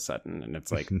movie all of a sudden? And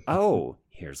it's like, oh,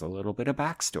 here's a little bit of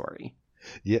backstory.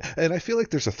 Yeah, and I feel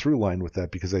like there's a through line with that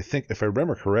because I think, if I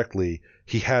remember correctly,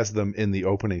 he has them in the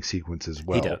opening sequence as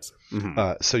well. He does.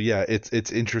 So yeah,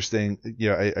 it's interesting.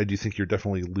 Yeah, I do think you're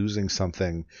definitely losing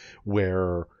something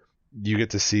where you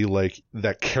get to see like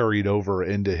that carried over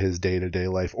into his day-to-day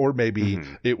life, or maybe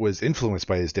it was influenced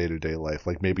by his day-to-day life.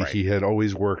 Like maybe he had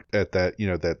always worked at that,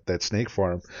 that snake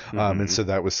farm. And so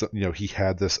that was, he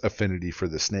had this affinity for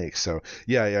the snakes. So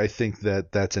yeah, I think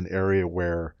that's an area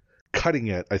where cutting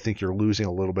it, I think you're losing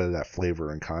a little bit of that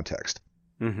flavor and context.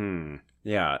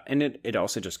 Yeah, and it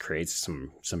also just creates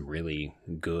some really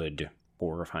good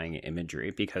horrifying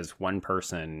imagery, because one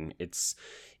person,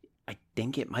 I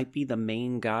think it might be the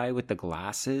main guy with the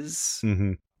glasses.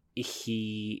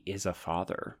 He is a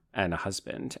father and a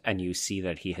husband, and you see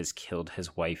that he has killed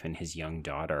his wife and his young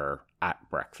daughter at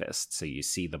breakfast. So you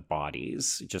see the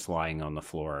bodies just lying on the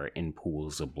floor in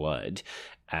pools of blood,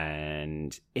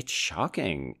 and it's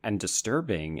shocking and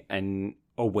disturbing, and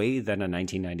a way that a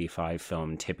 1995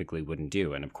 film typically wouldn't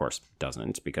do, and of course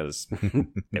doesn't, because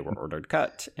they were ordered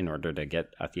cut in order to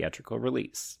get a theatrical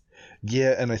release.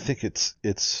 Yeah, and I think it's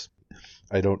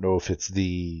I don't know if it's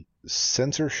the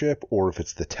censorship or if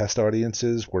it's the test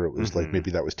audiences where it was like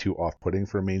maybe that was too off-putting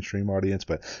for a mainstream audience,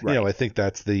 but I think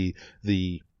that's the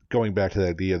going back to the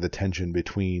idea of the tension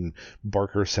between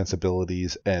Barker's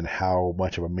sensibilities and how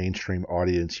much of a mainstream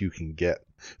audience you can get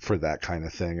for that kind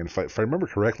of thing. And if I remember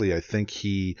correctly, I think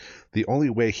the only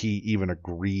way he even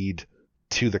agreed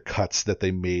to the cuts that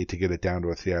they made to get it down to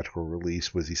a theatrical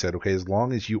release was he said, okay, as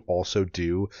long as you also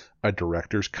do a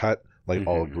director's cut, like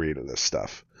I'll agree to this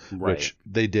stuff, which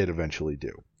they did eventually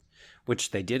do.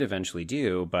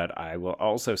 But I will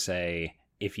also say,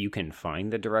 if you can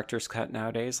find the director's cut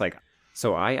nowadays, like,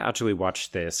 so I actually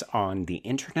watched this on the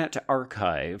Internet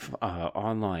Archive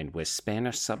online with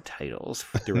Spanish subtitles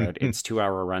throughout its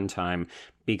 2-hour runtime,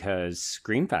 because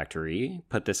Scream Factory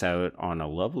put this out on a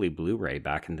lovely Blu-ray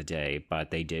back in the day,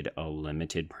 but they did a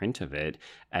limited print of it,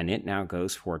 and it now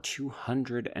goes for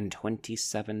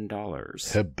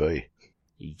 $227. Hey, boy.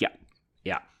 Yeah.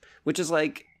 Which is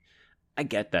like, I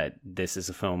get that this is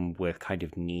a film with kind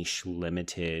of niche,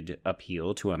 limited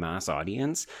appeal to a mass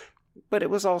audience, but it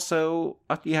was also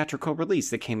a theatrical release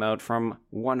that came out from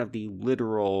one of the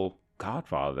literal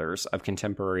godfathers of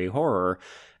contemporary horror,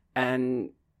 and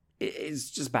it's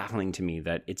just baffling to me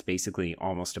that it's basically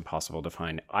almost impossible to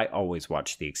find. I always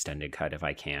watch the extended cut if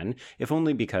I can, if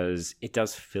only because it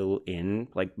does fill in,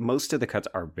 like, most of the cuts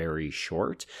are very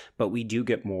short, but we do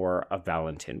get more of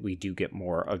Valentin. We do get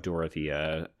more of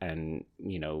Dorothea and,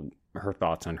 her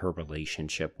thoughts on her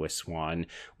relationship with Swan.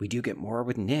 We do get more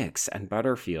with Nix and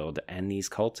Butterfield and these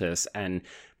cultists, and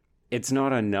it's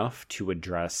not enough to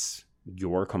address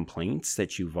your complaints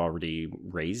that you've already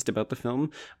raised about the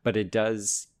film, but it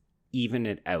does even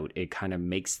it out. It kind of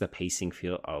makes the pacing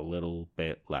feel a little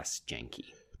bit less janky.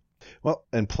 Well,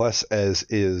 and plus, as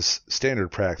is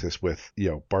standard practice with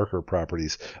Barker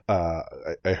properties, I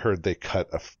heard they cut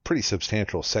a pretty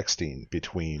substantial sex scene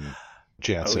between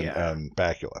Jansen and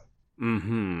Bakula.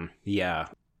 Yeah.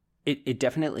 It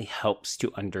definitely helps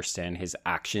to understand his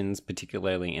actions,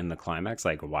 particularly in the climax.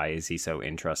 Like, why is he so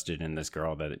interested in this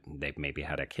girl that they've maybe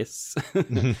had a kiss?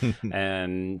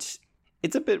 And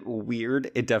it's a bit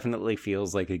weird. It definitely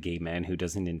feels like a gay man who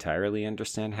doesn't entirely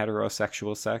understand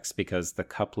heterosexual sex, because the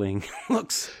coupling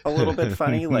looks a little bit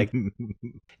funny. Like,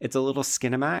 it's a little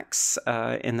Skinamax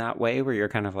in that way, where you're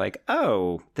kind of like,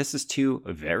 oh, this is two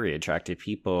very attractive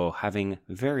people having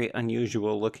very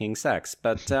unusual looking sex,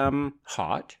 but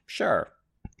hot, sure.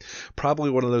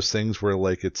 Probably one of those things where,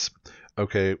 like, it's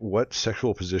okay, what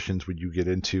sexual positions would you get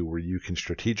into where you can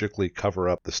strategically cover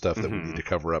up the stuff that we need to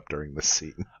cover up during this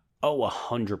scene? Oh,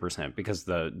 100%, because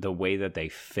the way that they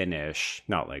finish,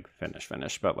 not like finish,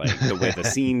 but like the way the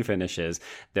scene finishes,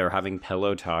 they're having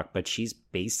pillow talk, but she's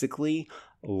basically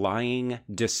lying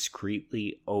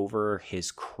discreetly over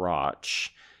his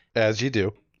crotch. As you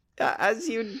do. As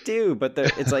you do, but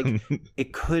it's like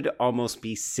it could almost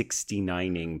be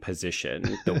 69ing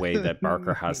position the way that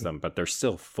Barker has them, but they're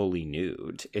still fully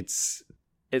nude. It's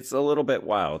a little bit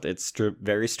wild. It's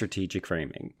very strategic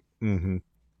framing. Mm-hmm.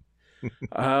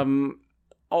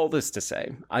 All this to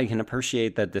say, I can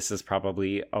appreciate that this is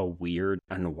probably a weird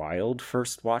and wild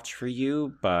first watch for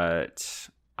you, but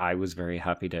I was very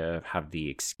happy to have the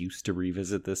excuse to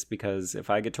revisit this, because if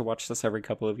I get to watch this every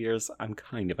couple of years, I'm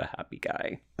kind of a happy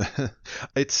guy.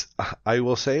 I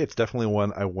will say it's definitely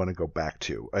one I want to go back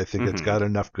to. I think it's got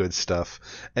enough good stuff,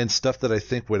 and stuff that I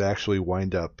think would actually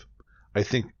wind up, I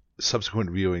think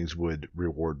subsequent viewings would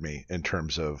reward me in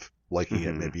terms of liking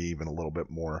it maybe even a little bit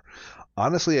more.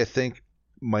 Honestly, I think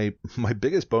my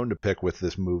biggest bone to pick with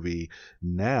this movie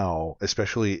now,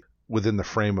 especially within the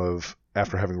frame of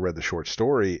after having read the short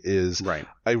story, is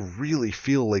I really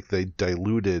feel like they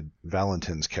diluted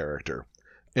Valentin's character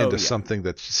into something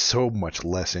that's so much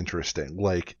less interesting.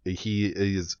 Like he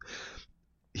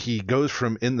goes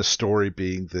from in the story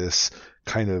being this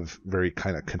very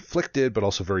conflicted but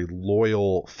also very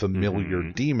loyal familiar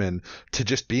demon to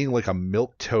just being like a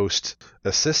milquetoast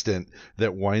assistant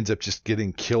that winds up just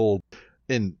getting killed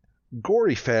in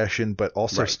gory fashion, but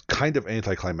also kind of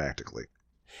anticlimactically.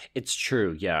 It's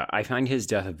true, yeah. I find his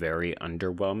death very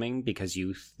underwhelming, because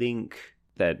you think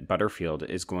that Butterfield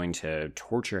is going to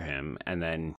torture him, and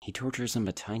then he tortures him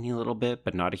a tiny little bit,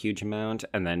 but not a huge amount,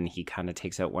 and then he kind of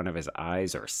takes out one of his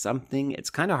eyes or something. It's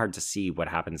kind of hard to see what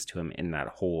happens to him in that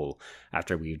hole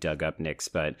after we've dug up Nix,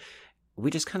 but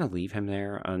we just kind of leave him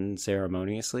there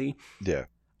unceremoniously. Yeah.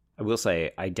 I will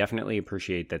say, I definitely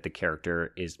appreciate that the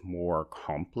character is more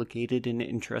complicated and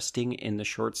interesting in the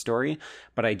short story,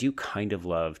 but I do kind of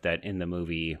love that in the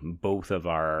movie, both of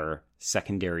our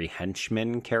secondary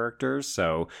henchmen characters,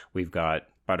 so we've got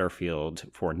Butterfield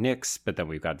for Nix, but then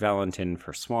we've got Valentin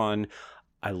for Swan.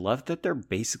 I love that they're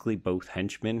basically both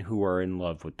henchmen who are in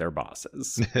love with their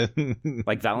bosses.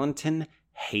 Like, Valentin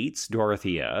hates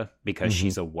Dorothea because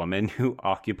she's a woman who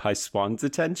occupies Swan's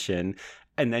attention,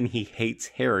 and then he hates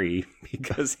Harry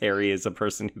because Harry is a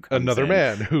person who comes another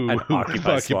man who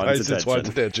occupies Swan's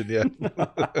attention. Yeah.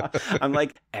 I'm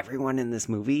like, everyone in this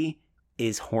movie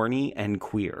is horny and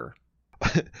queer.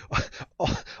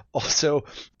 Also,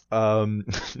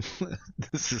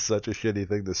 this is such a shitty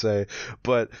thing to say,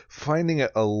 but finding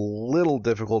it a little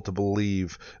difficult to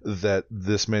believe that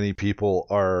this many people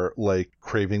are like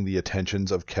craving the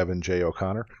attentions of Kevin J.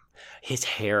 O'Connor. His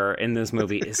hair in this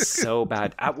movie is so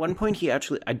bad. At one point, he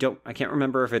actually, I can't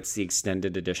remember if it's the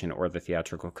extended edition or the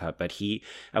theatrical cut, but he,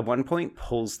 at one point,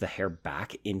 pulls the hair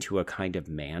back into a kind of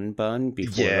man bun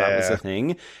before that was a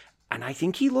thing. And I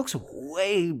think he looks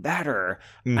way better.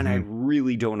 And I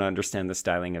really don't understand the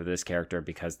styling of this character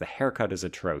because the haircut is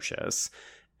atrocious.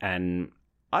 And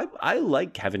I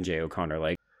like Kevin J. O'Connor.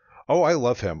 Like, oh, I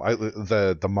love him.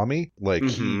 The Mummy, like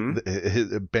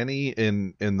Benny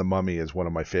in The Mummy is one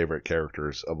of my favorite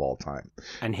characters of all time.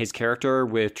 And his character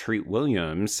with Treat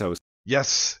Williams, so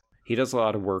yes, he does a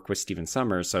lot of work with Stephen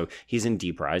Sommers, so he's in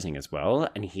Deep Rising as well,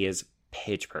 and he is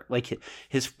pitch perfect. Like,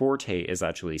 his forte is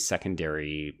actually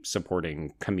secondary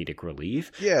supporting comedic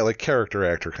relief. Yeah, like character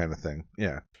actor kind of thing.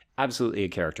 Yeah, absolutely a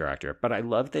character actor. But I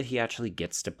love that he actually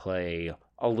gets to play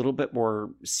a little bit more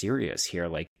serious here.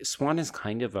 Like, Swan is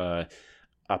kind of a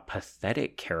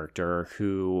pathetic character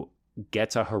who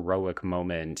gets a heroic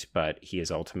moment, but he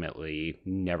is ultimately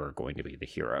never going to be the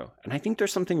hero. And I think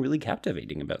there's something really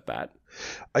captivating about that.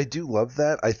 I do love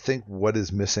that. I think what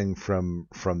is missing from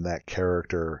that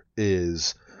character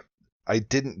is I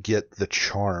didn't get the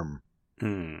charm,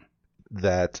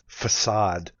 that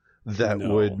facade that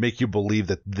would make you believe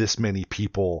that this many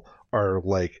people are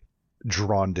like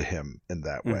drawn to him in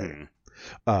that way.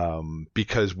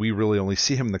 Because we really only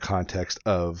see him in the context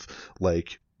of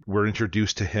like, we're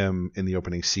introduced to him in the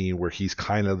opening scene where he's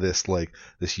kind of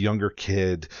this younger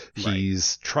kid.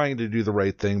 He's trying to do the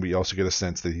right thing, but you also get a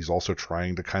sense that he's also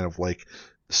trying to kind of like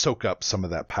soak up some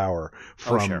of that power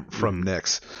from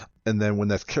Nix. And then when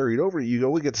that's carried over, you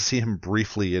only get to see him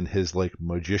briefly in his like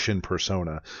magician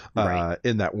persona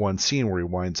in that one scene where he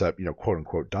winds up, quote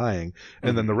unquote dying.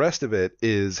 And then the rest of it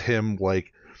is him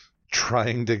like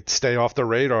trying to stay off the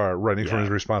radar, running from his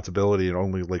responsibility, and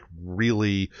only like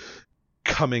really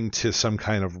coming to some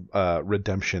kind of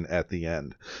redemption at the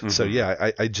end. So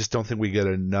yeah, I just don't think we get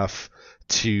enough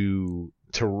to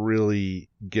really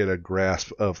get a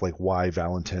grasp of like why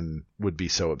Valentin would be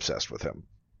so obsessed with him.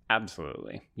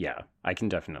 Absolutely. Yeah, I can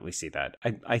definitely see that.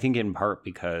 I think in part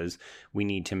because we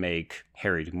need to make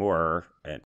Harry Moore,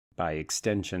 and by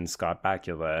extension Scott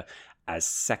Bakula, as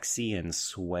sexy and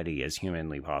sweaty as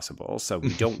humanly possible. So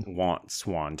we don't want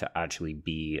Swan to actually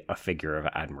be a figure of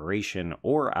admiration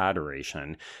or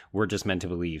adoration. We're just meant to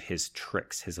believe his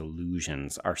tricks, his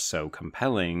illusions are so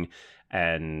compelling.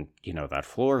 And, you know, that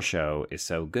floor show is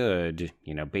so good.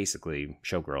 You know, basically,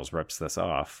 Showgirls rips this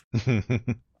off.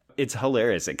 It's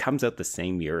hilarious. It comes out the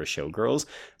same year as Showgirls,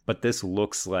 but this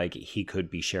looks like he could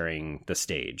be sharing the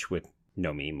stage with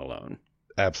Nomi Malone.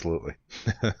 Absolutely.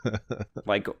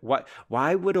 Like, what?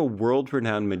 Why would a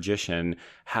world-renowned magician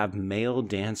have male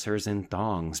dancers in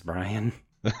thongs, Brian?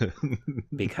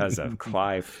 Because of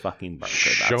Clive fucking Barker.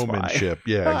 That's showmanship.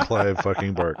 Why. Yeah, Clive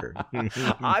fucking Barker.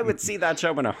 I would see that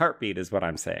show in a heartbeat, is what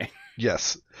I'm saying.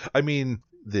 Yes. I mean,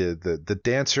 the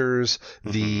dancers,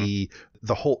 the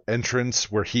whole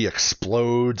entrance where he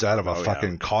explodes out of a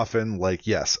fucking coffin. Like,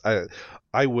 yes,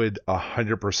 I would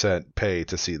 100% pay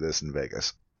to see this in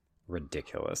Vegas.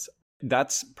 Ridiculous.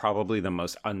 That's probably the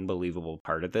most unbelievable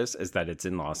part of this, is that it's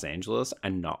in Los Angeles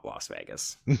and not Las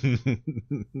Vegas.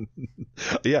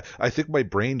 Yeah, I think my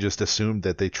brain just assumed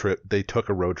that they took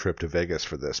a road trip to Vegas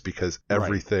for this, because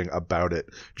everything about it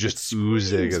just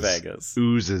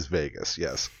oozes Vegas.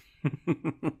 Yes.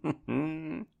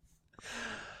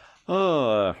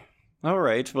 Oh, all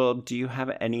right. Well, do you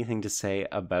have anything to say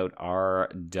about our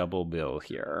double bill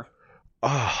here?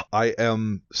 I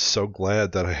am so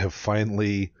glad that I have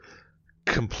finally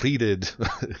completed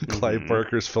Clive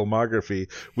Barker's filmography,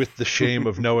 with the shame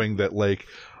of knowing that, like,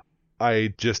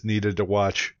 I just needed to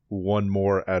watch one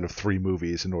more out of 3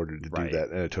 movies in order to do that,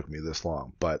 and it took me this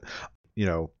long. But, you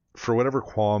know, for whatever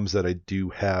qualms that I do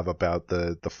have about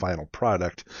the final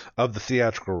product of the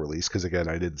theatrical release, because again,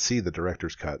 I didn't see the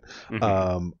director's cut,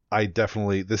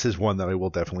 this is one that I will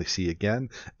definitely see again,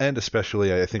 and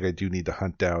especially I think I do need to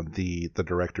hunt down the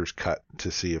director's cut to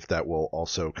see if that will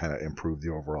also kind of improve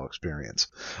the overall experience.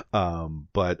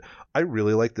 But I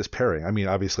really like this pairing. I mean,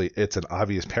 obviously it's an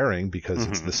obvious pairing because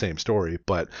it's the same story,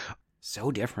 but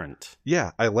so different.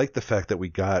 Yeah, I like the fact that we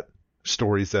got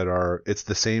stories that it's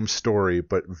the same story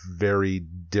but very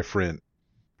different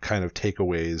kind of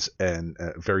takeaways and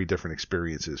very different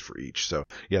experiences for each. So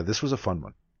yeah, this was a fun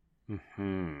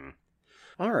one.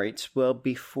 All right, well,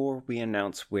 before we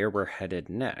announce where we're headed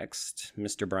next,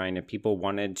 Mr. Brian, if people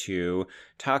wanted to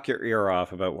talk your ear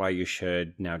off about why you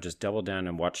should now just double down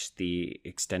and watch the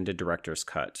extended director's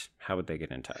cut, how would they get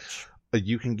in touch?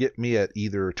 You can get me at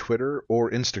either Twitter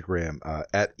or Instagram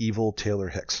at Evil Taylor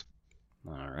Hicks.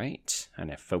 All right.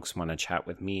 And if folks want to chat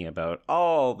with me about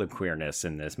all the queerness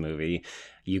in this movie,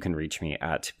 you can reach me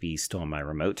at B Stole My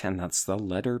Remote, and that's the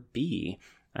letter B.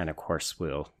 And of course,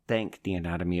 we'll thank the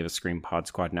Anatomy of a Scream Pod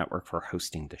Squad Network for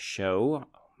hosting the show,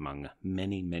 among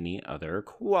many, many other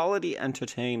quality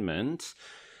entertainment.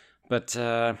 But,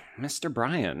 Mr.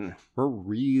 Brian, we're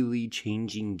really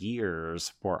changing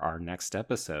gears for our next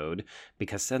episode,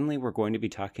 because suddenly we're going to be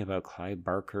talking about Clive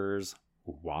Barker's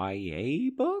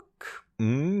YA book?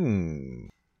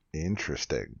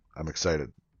 Interesting. I'm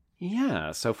excited.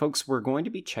 Yeah, so folks, we're going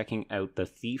to be checking out The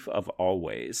Thief of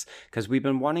Always, because we've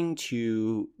been wanting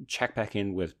to check back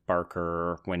in with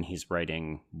Barker when he's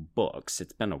writing books.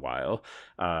 It's been a while,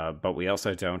 but we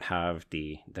also don't have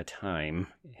the time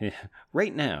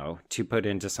right now to put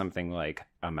into something like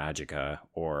a Magica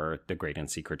or The Great and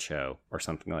Secret Show or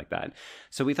something like that.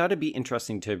 So we thought it'd be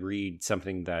interesting to read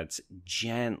something that's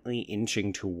gently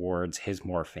inching towards his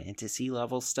more fantasy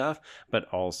level stuff, but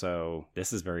also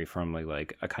this is very firmly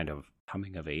like a kind of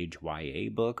coming of age YA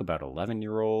book about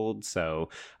 11-year-olds. So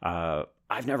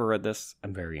I've never read this.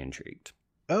 I'm very intrigued.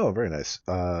 Oh, very nice.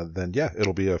 Then yeah,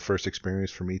 it'll be a first experience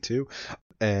for me too.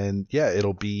 And yeah,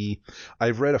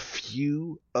 I've read a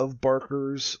few of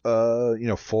Barker's,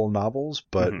 full novels,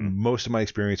 but most of my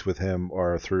experience with him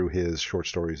are through his short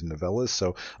stories and novellas.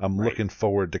 So I'm looking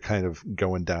forward to kind of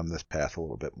going down this path a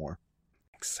little bit more.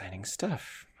 Exciting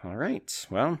stuff. All right.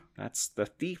 Well, that's The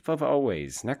Thief of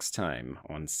Always next time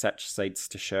on Such Sights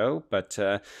to Show. But,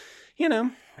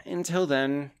 until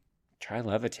then, try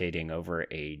levitating over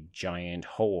a giant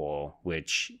hole,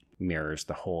 which mirrors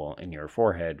the hole in your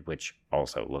forehead, which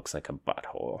also looks like a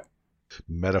butthole.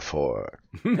 Metaphor.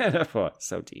 Metaphor.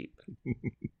 So deep.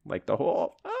 Like the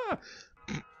hole. Ah!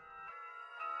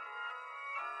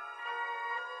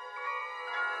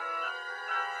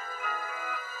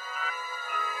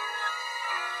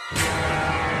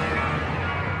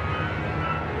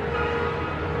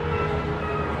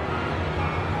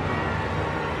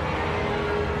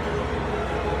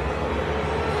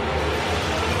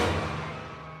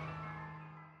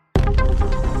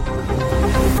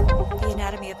 The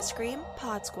Anatomy of a Scream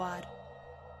Pod Squad.